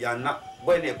ape ya na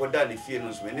boy na ekoda ni fie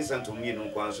no so ni Santo mi no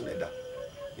kwan so na da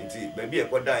nti baby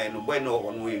ekoda no boy na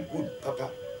o no e good papa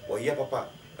o ye papa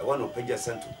e wa no pagya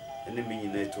Santo ene mi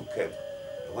nyina to cab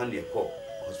e wa na e ko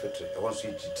hospital. I want to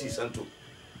eat Santo.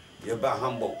 You ba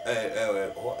humble.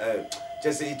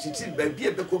 Just eat baby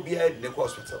a beco beer in the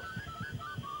hospital.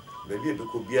 Baby a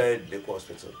beco beer in the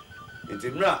hospital. It's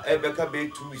in Ra, Ebeka Bay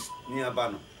 2 weeks near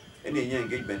Bano. Any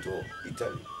engagement or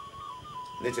Italy.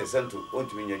 Let's Santo, want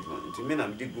to be engagement. To me,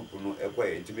 I'm big group no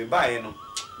acquire. To be buying no.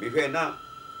 Before now,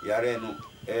 Yareno,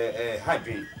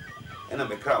 hydrant. And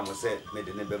I'm a crown was said, made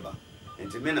in November.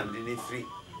 And to me, I'm the free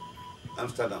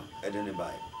Amsterdam, I didn't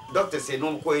buy. Doctor say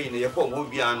no quay in the home will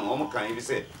be an Omokan, you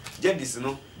say, Jendis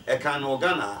no, Akan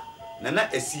Organa, Nana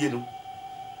Essino.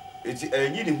 It's a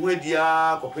yin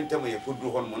wedia, Copinta, you put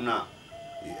on Mona,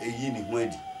 a yin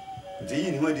wedi. The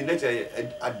yin wedi nature,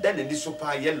 a dead in this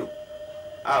super yellow.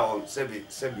 Ah, Sebi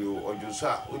or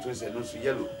Jusa, which was a no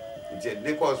yellow. It's a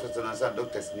Nicholas was an answer,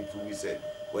 doctors need to be said,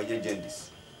 where you Jendis.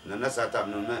 Nana Sata,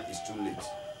 Nona is too late.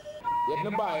 Yet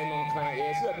no buy no kind,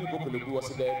 yes, let me go to the blue was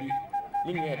there.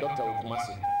 Meaning a doctor of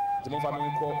Kumasi. The more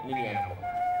family call me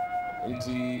and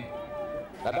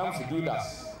Madame Fidulas.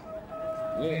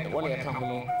 One year come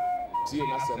on, Tia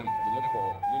Nassam, the Nico,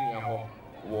 Ninian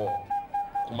War,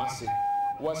 Kumasi,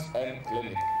 West End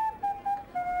Clinic.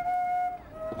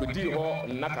 We could deal more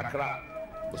Nakakra,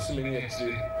 assuming a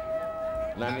tree.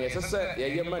 Nanny, as I said,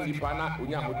 a young man, Dipana,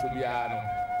 Unyahotubiano,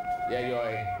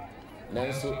 Yayoy,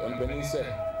 Nanso, and Benise,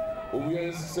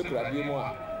 Uwians, Secret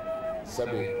Dimoa,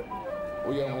 Sabe.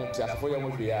 We are home to for your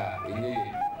movie.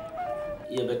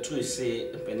 You bet to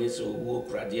say a peninsula walk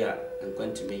radia and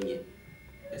quantumania.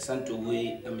 A son to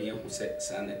way a man who said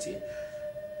sanity.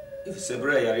 If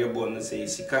Sebra are born and say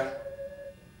Sika,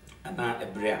 and now a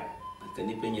brea, and can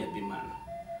nipenia be man.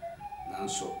 Now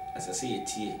so, as I say a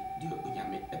tea, do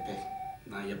Unyame Epe,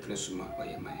 now your presuma or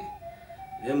your man.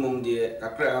 Then, mum dear, a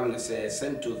crown say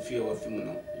sent to fear of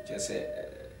Fimino, just a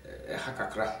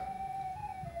hackacra.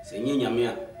 Say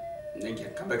Yamia.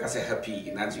 Nenge kabeka se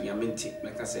happy na nya menti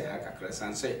meka se ha kakra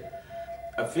san se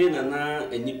afi na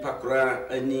enipa kora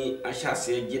ani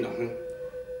ahyase agi ne ho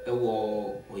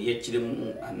ewo oye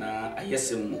kirem ana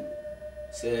ayesem mu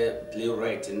se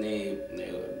playwright ne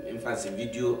emphasis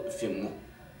video film mu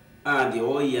de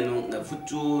oye no na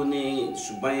futu ne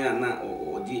subanya na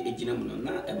odi egina mu no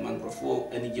na emankrofo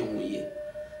ani je ho ye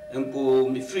empo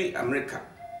mi free America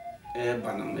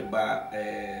bana me ba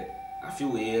afi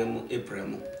we mu April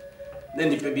mu. Then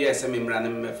the PBS member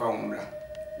and me found Mra.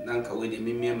 Nanka with the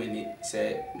mini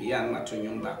say, Mian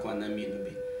Matonyum back on a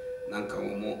minubi. Nanka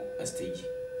mo a stage.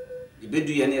 The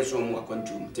bedu yan so more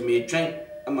contum. To me train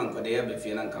among the air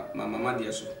before Nanka, Mamma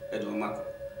dear so, Edward Marco.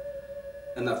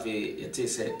 And I feel it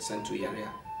is sent to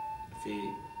Yaria.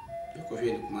 Fee, your coffee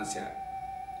in Kumasia,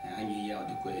 and ye are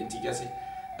the quay. Just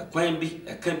a quain be,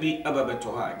 a can be about to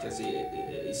her. Just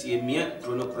see a mere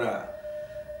chronocra.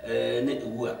 Ne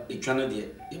uwa etwana de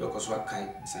yebekoso akai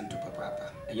santo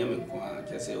papa ayame ko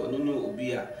a say onunu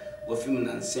obi a wo film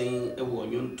na nsen e wo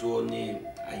nyonto ne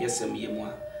ayesem yemu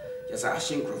a just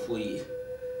ahye nkrofo yi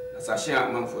na sa ahye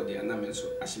amanfo de na me so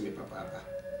ahye me papa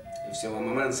if say wa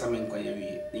mama nsa me nkwanya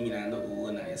wi ni nyina na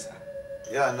uwo na yesa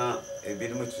ya na ebi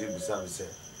no mutwe busa me se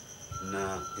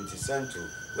na inti santo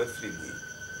wa film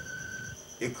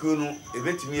yi ekunu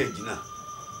ebetimi agina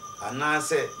ana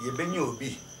se yebenya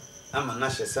obi ama na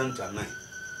hye Santa 9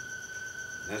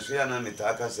 na so ya na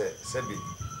metaka sebi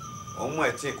omo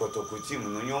eti kotoko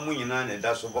team no nyomo nyina na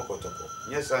da so bokotoko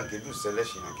nye sanke du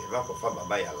selection ake ba ko fa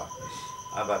baba yala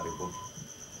aba bebo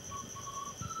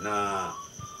na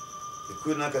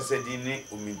ikuna ka se di ni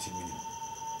umintimi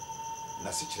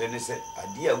na se kire ne se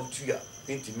ade a wutu a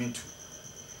intimintu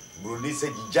broni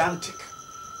se gigantic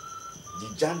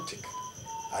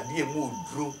ade mu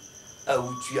duro a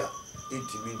wutu a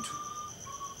intimintu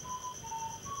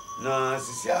na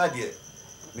sisi ade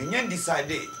menyen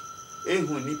decide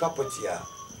ehu ni papotia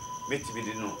metimi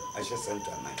de no ahye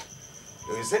Santa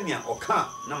 9 yo senia oka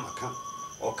na maka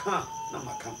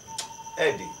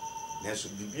edi na so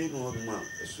bibie no ho mu a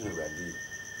esu awrade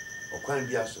okwan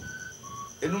bia so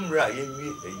enumra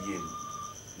yenwie eyiem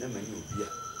na mani obi a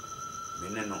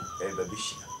mene no eba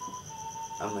bishia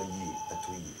ama yi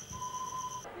atoyi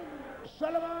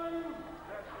Solomon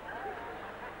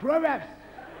Proverbs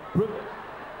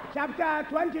chapter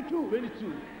 22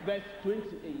 verse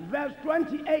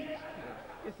 28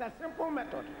 it's a simple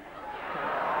method.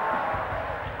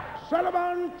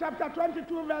 Solomon chapter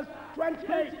 22 verse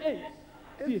 28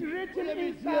 it's written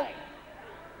inside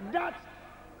that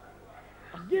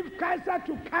give Caesar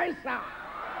to Caesar,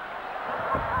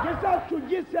 Jesus to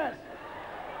Jesus.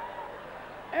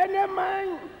 Any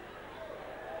man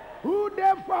who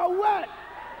therefore what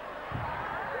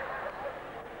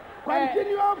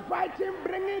continue fighting,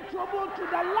 bringing trouble to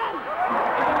the land,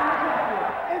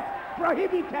 it's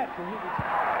prohibited.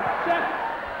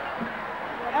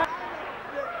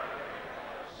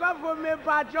 Suffer me,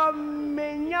 Pacho,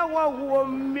 me, yawa,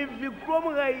 me,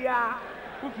 Vicrom, ya.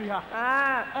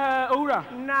 Ora.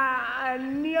 Na,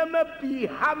 near me, be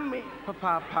hammy.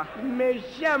 Papa. Me,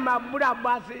 share my Buddha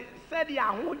Bassi, said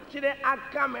ya, who chile a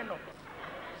camino.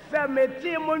 Sir, me,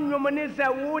 team on your money,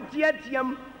 sir, would yet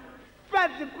yam.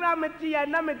 First, Cramity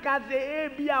and Namikaze, A.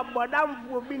 B. A. Bodam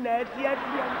will be net yet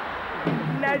yam.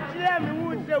 Nigeria,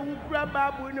 who say, who grab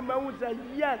up in the mountain,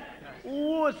 yes.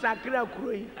 Oh, Sakra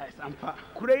Cray,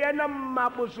 Crayana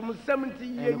Mabosum 70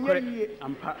 years.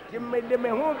 You made them a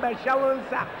home by showers.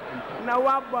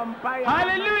 Now, vampire.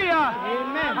 Hallelujah!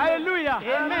 Amen. Hallelujah!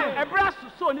 Amen. A brass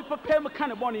so nipper pay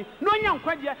kind of bonnie. No young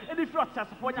quite yet, and if you're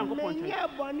for young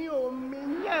bonnie, oh,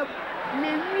 me,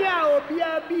 oh,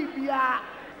 Bia.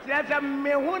 There's a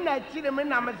mehuna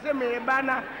chinaman, I'm a semi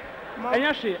banner. And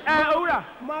yes, Ora,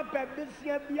 my pet, this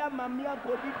year, Mamma,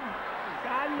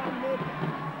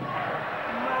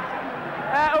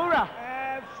 Ora,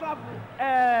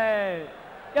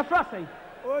 you're frosting.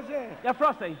 You're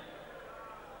frosting.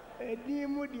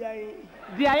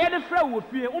 The I had a friend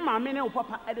with you, my men,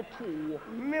 papa, at the two.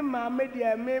 Me, mamma,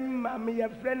 dear, me, mamma, your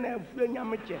friend, and friend,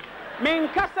 amateur. Men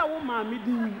Cassa woman, me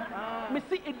dean. Me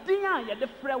see a dinner, you're the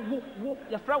friend, whoop,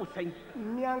 your friend saying,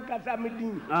 Nyankasa, me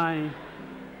dean. Aye.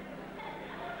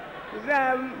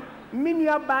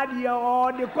 Minia body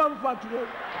or the comfort.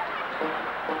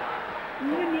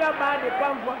 Minia body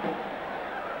comfort.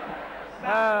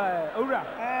 Ora.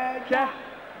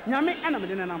 Nyame enam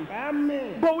de nanam.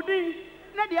 Amen. Bodi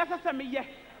na de asasa me ye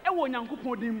e wo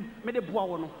Nyankopon dim me de boa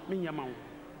wo no me nyama wo.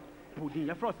 Bodi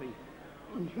ya fro say.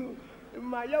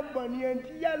 Ma ya boni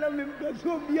enti ya na me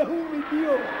peso bia hu me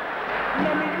dio.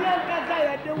 Na me dia kasa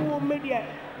ya de wo me dia.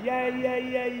 Ya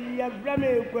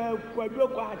brame kwadwo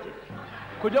kwache.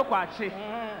 Kwadwo kwache.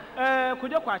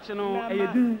 Kwadwo kwache no e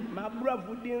yedin. Ma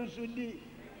brafo din so di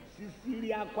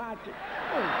Sicilia kwache.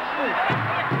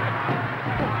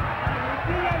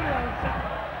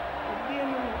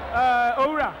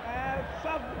 Ora.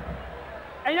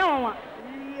 Enyawa.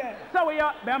 Yes. So we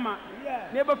are Bema.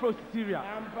 Yes. Neighbor from Syria.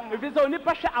 If it's only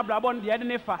Pasha Abrabon, the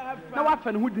Nefa. Now what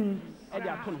fan would be at the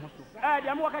Akan Twi? The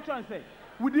Amwaka Chan say,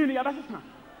 within the other sister.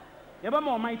 Ever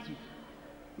more mighty.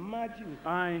 Matthew.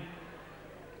 Aye.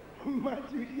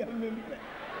 Matthew, you remember.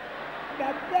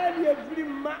 That very every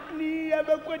money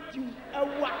ever got you a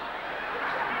what?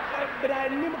 But I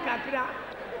knew Kakra.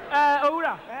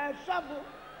 Ora. Sabo.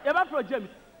 Ever pro James.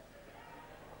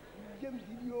 James,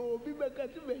 you be back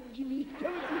at Jimmy.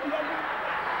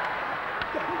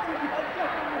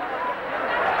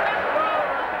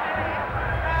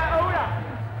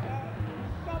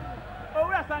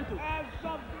 Ora Santo.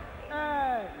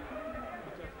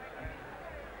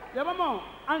 Yabamo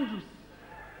Andrews.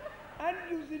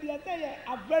 Andrews in the attire,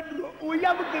 a bedroom. We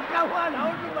have to come on.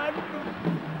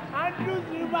 Andrews,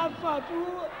 you have fought.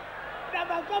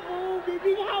 Never couple be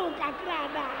big house.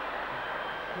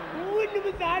 Who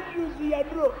is Andrews here,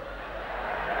 bro?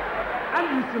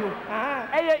 Andrews,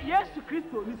 yes, to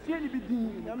Christo, you see any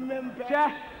bidin. Remember,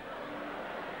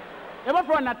 ever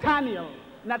from Nathaniel.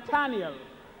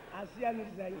 Asian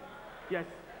say, yes,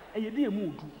 and you didn't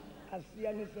move.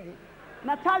 Asian say,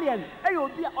 Nathaniel, and you'll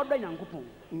be other young couple.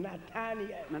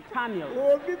 Nathaniel.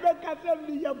 Oh, be back at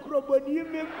the young crowbody, you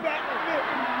may back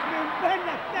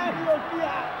Nathaniel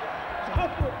here.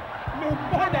 Me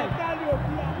Nathaniel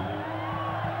here.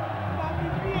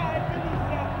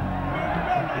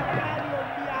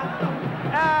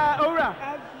 Ora.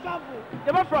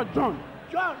 Ever from John.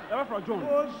 Ever from John.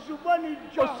 Oh, Suboni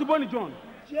John. John.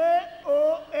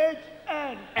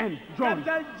 John.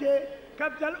 Capital J,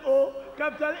 capital O,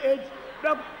 capital H.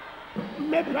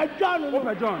 Mepra John.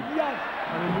 Yes.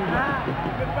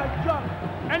 Mepra John.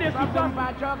 And it's from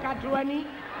Pacho Katwani.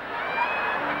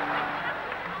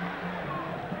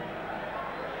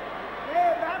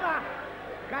 Hey, Baba.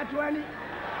 Katwani.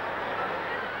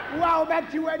 Wow,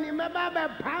 that's you when you remember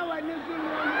power.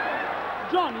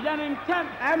 John, you're in 10.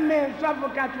 Amen.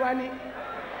 Katwani.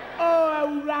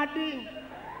 Oh, Radi.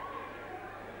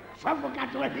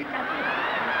 Katwani.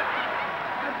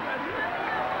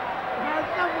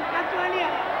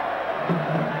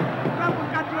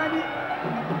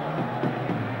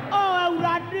 Oh,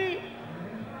 Radi.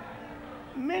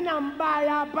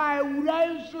 Minambaya by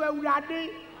Urayu, Radi.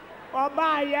 Or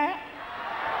by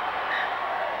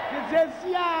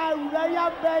Sia Uraya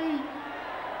Bay.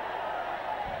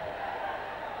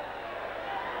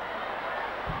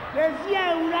 The Sia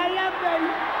Uraya Bay.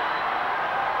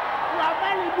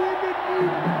 Rabali Bibi,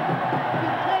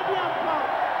 the Kenya Pop.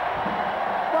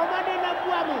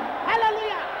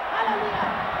 Hallelujah! Hallelujah!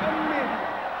 Amen.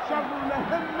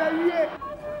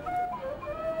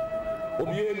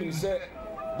 obiye nim se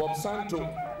Bob Santo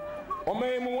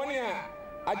omemu woni a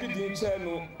agidi nche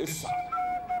no esu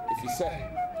efise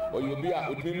oyobi a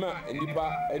odmima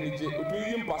enipa enije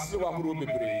obi mpase wa horo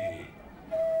bebre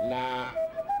na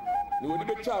ni wodi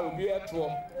betwa obi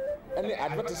eto ene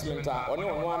advertisement a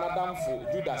one ono anadamfo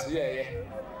Judas yeye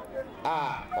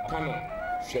a okano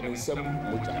hweninsam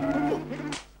moja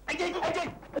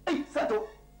Hey, Sato,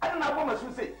 I don't know what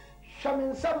you say.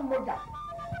 Hweninsam moja.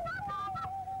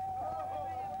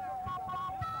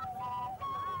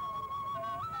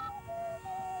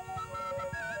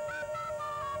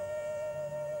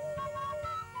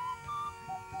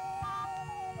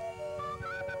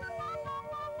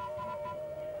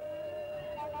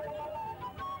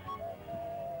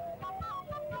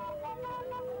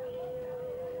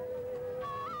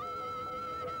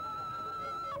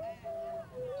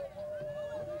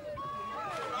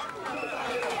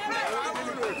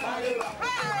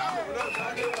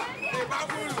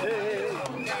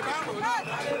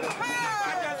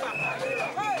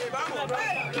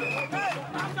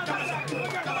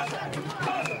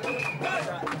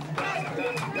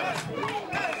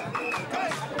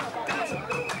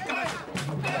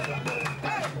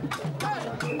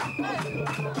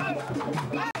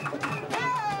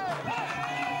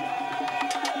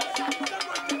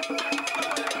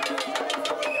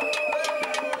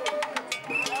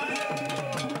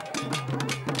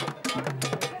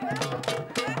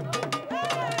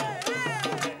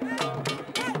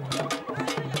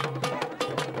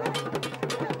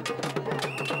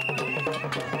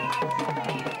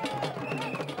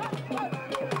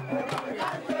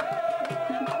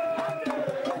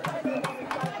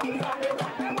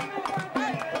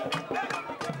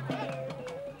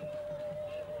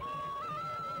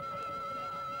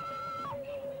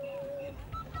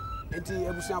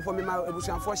 For me, my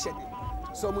ebusian for shed.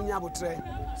 So munya botre.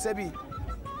 Sebi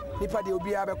nipa de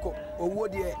obi abeko owo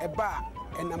de e ba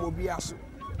enam obi aso.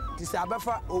 Ti se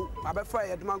abefa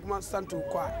yedman kuma santo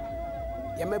kwa.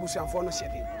 Ye ma ebusian for no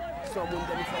shed. So mun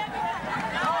de nifa.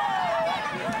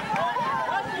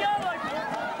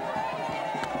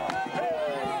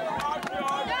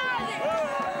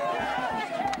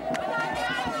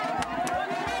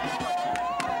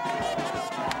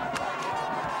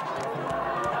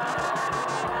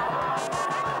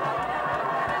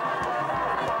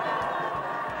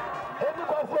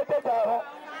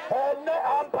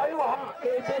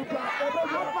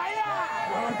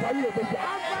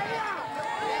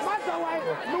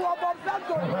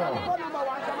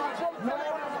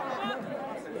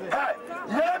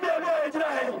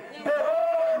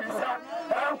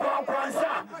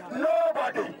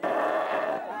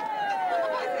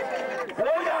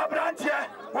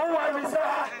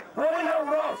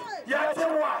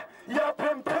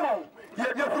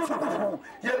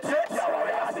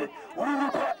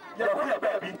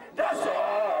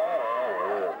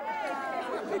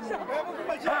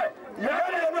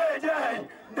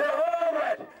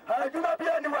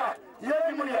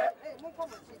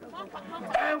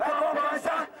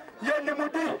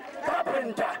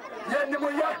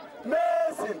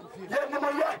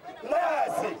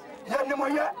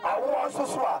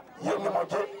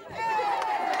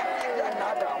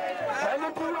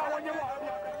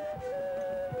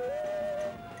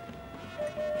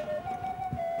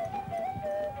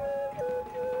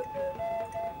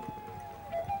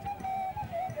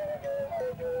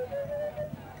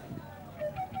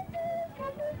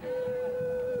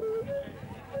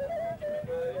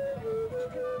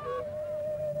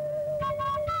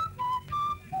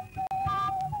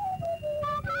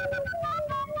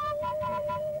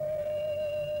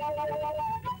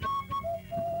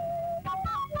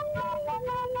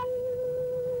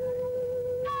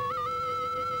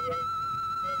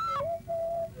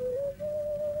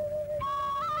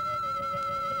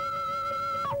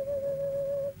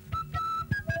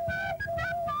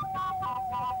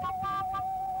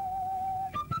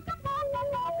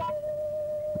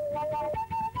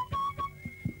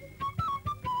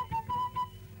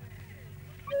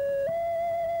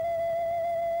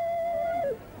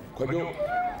 Kojo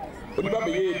obi ba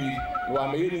be ye bi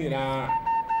wa me ni na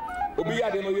obi ya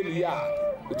de no ye ni ya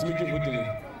otimi dwi hudini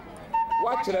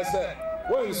wa kire se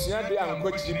wo nsua de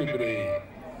ankwachi bebre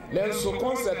lenso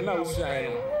concert na usua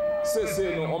no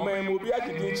sese no oman mu obi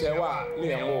agidi chewa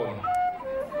ne enwo no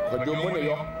kojo mo ne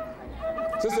yo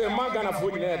sese magana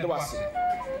fo nyina de wase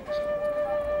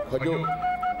kojo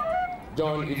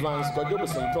John Evans kojo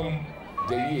besentom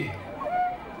de ye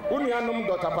unuanom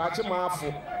Dr. Pachi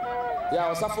Maafo ya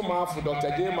osafo Maafo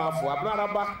Dr. J Maafo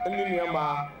abnaraba ni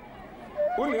nuamba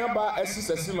unuaba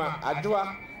asisasima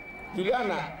adwa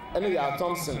Juliana ene ya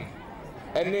Thompson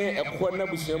ene ekwo na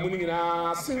busuamu ni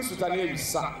nyina sinsuta na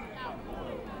awisa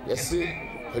yesi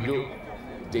kwadwo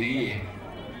deyi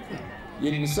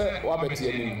yin se wabeti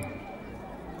anim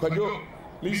kwadwo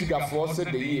music afo se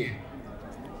deyi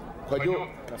kwadwo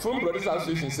film producer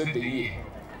association se deyi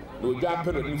no dwa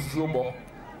pelo ni fufuo bo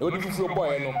no di fufuo bo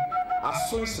e no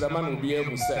aso nsrama no bi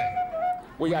ehu se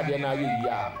wo ya de na aye yi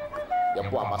a ye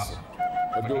bo abaso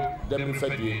kwadwo dem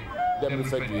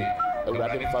fadue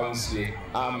awurade mfa nsie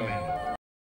amen.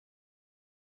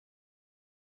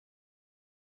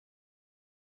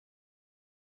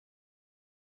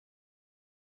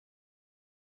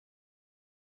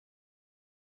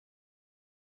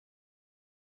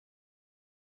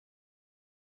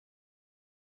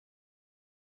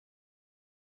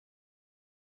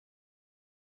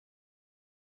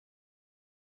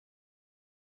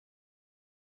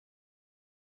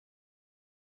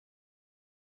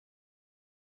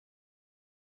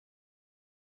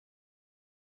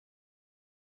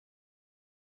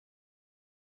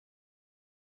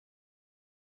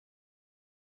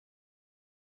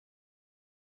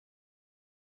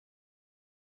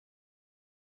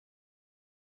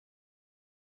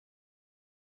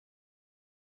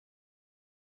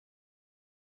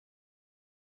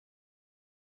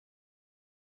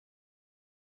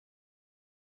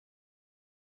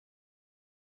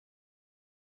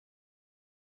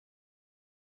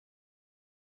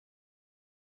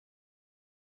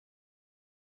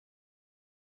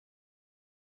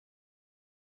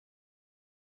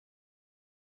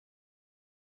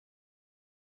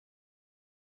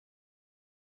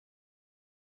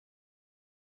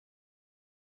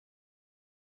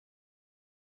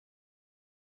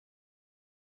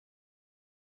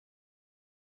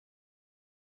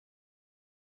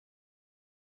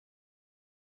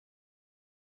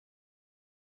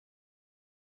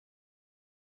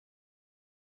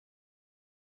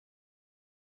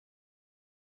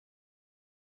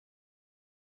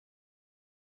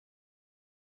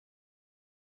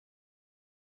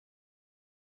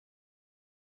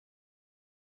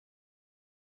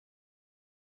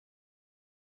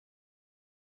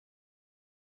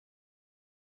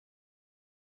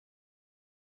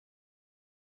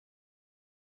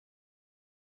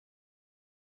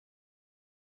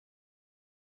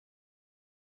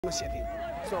 So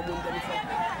I'm going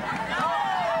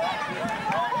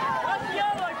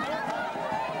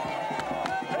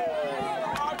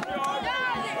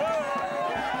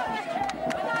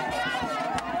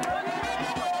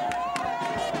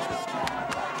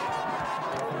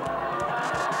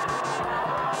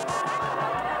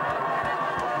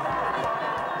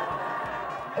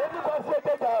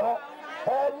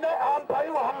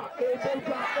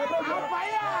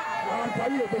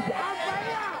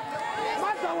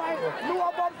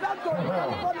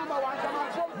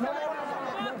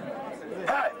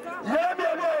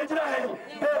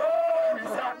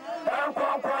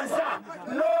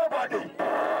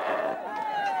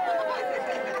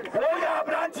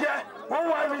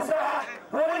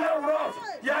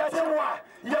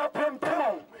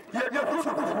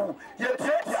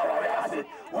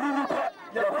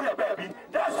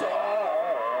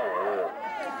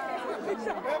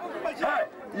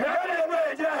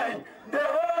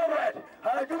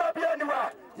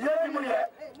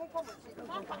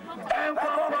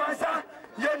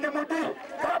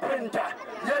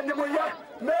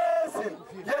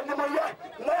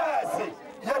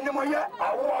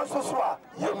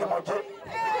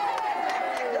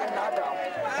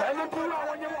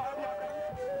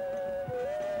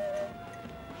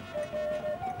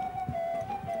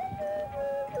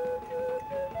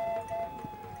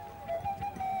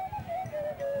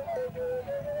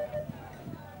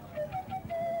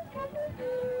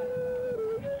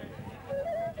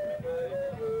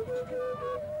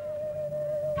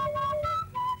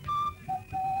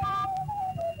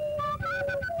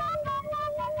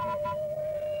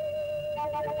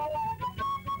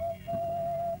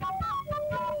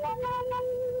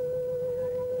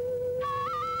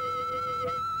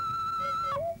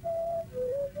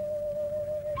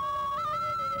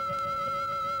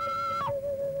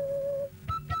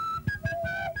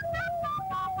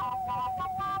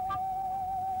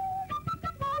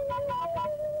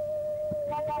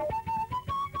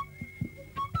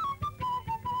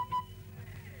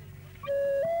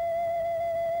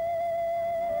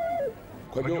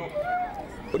Kwadwo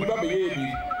oniba be ye bi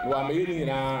wa me ye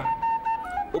nyina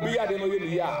obi ya de no ye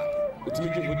ni ya otimi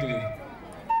dwi hudini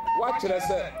wa kire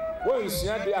se wo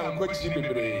nsua de ankwachi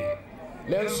bebre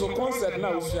lenso concert na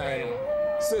usua ye no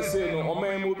sese no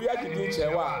oman mu obi agidi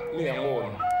chewa ne ye wo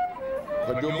no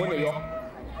Kwadwo mo ne yo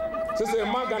sese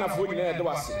ma Ghana fo nyina ye de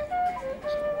wase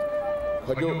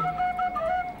Kojo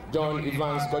John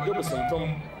Evans Kojo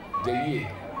Busuntom Jeye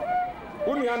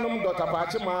Uni anom Dr.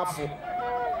 Pachi Mafu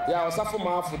ya Osafo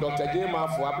Mafu Dr. J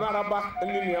Mafu Abnaraba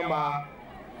Nniama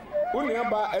Uni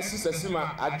aba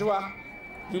Esisesima Adwa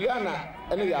Juliana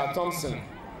ene ya Thompson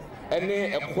ene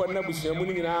ekwo na busuamu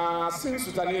ni nyina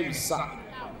sinsuta ne ebisa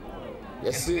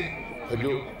yesi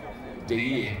Kojo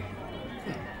Jeye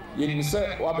yin se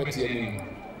wabeti anim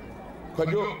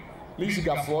Kojo music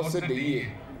force the year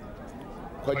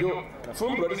Kojo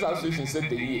film producer association said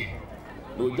the year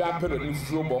no jam pe no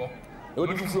fufuo bo no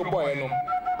di fufuo boy no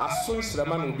aso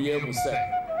nsrama no bi ehu se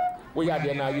wo ya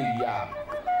de na ye yi a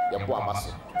ye bo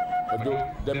abaso Kojo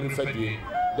dem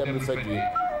fadue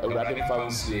Awurade mfa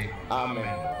nsie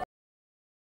amen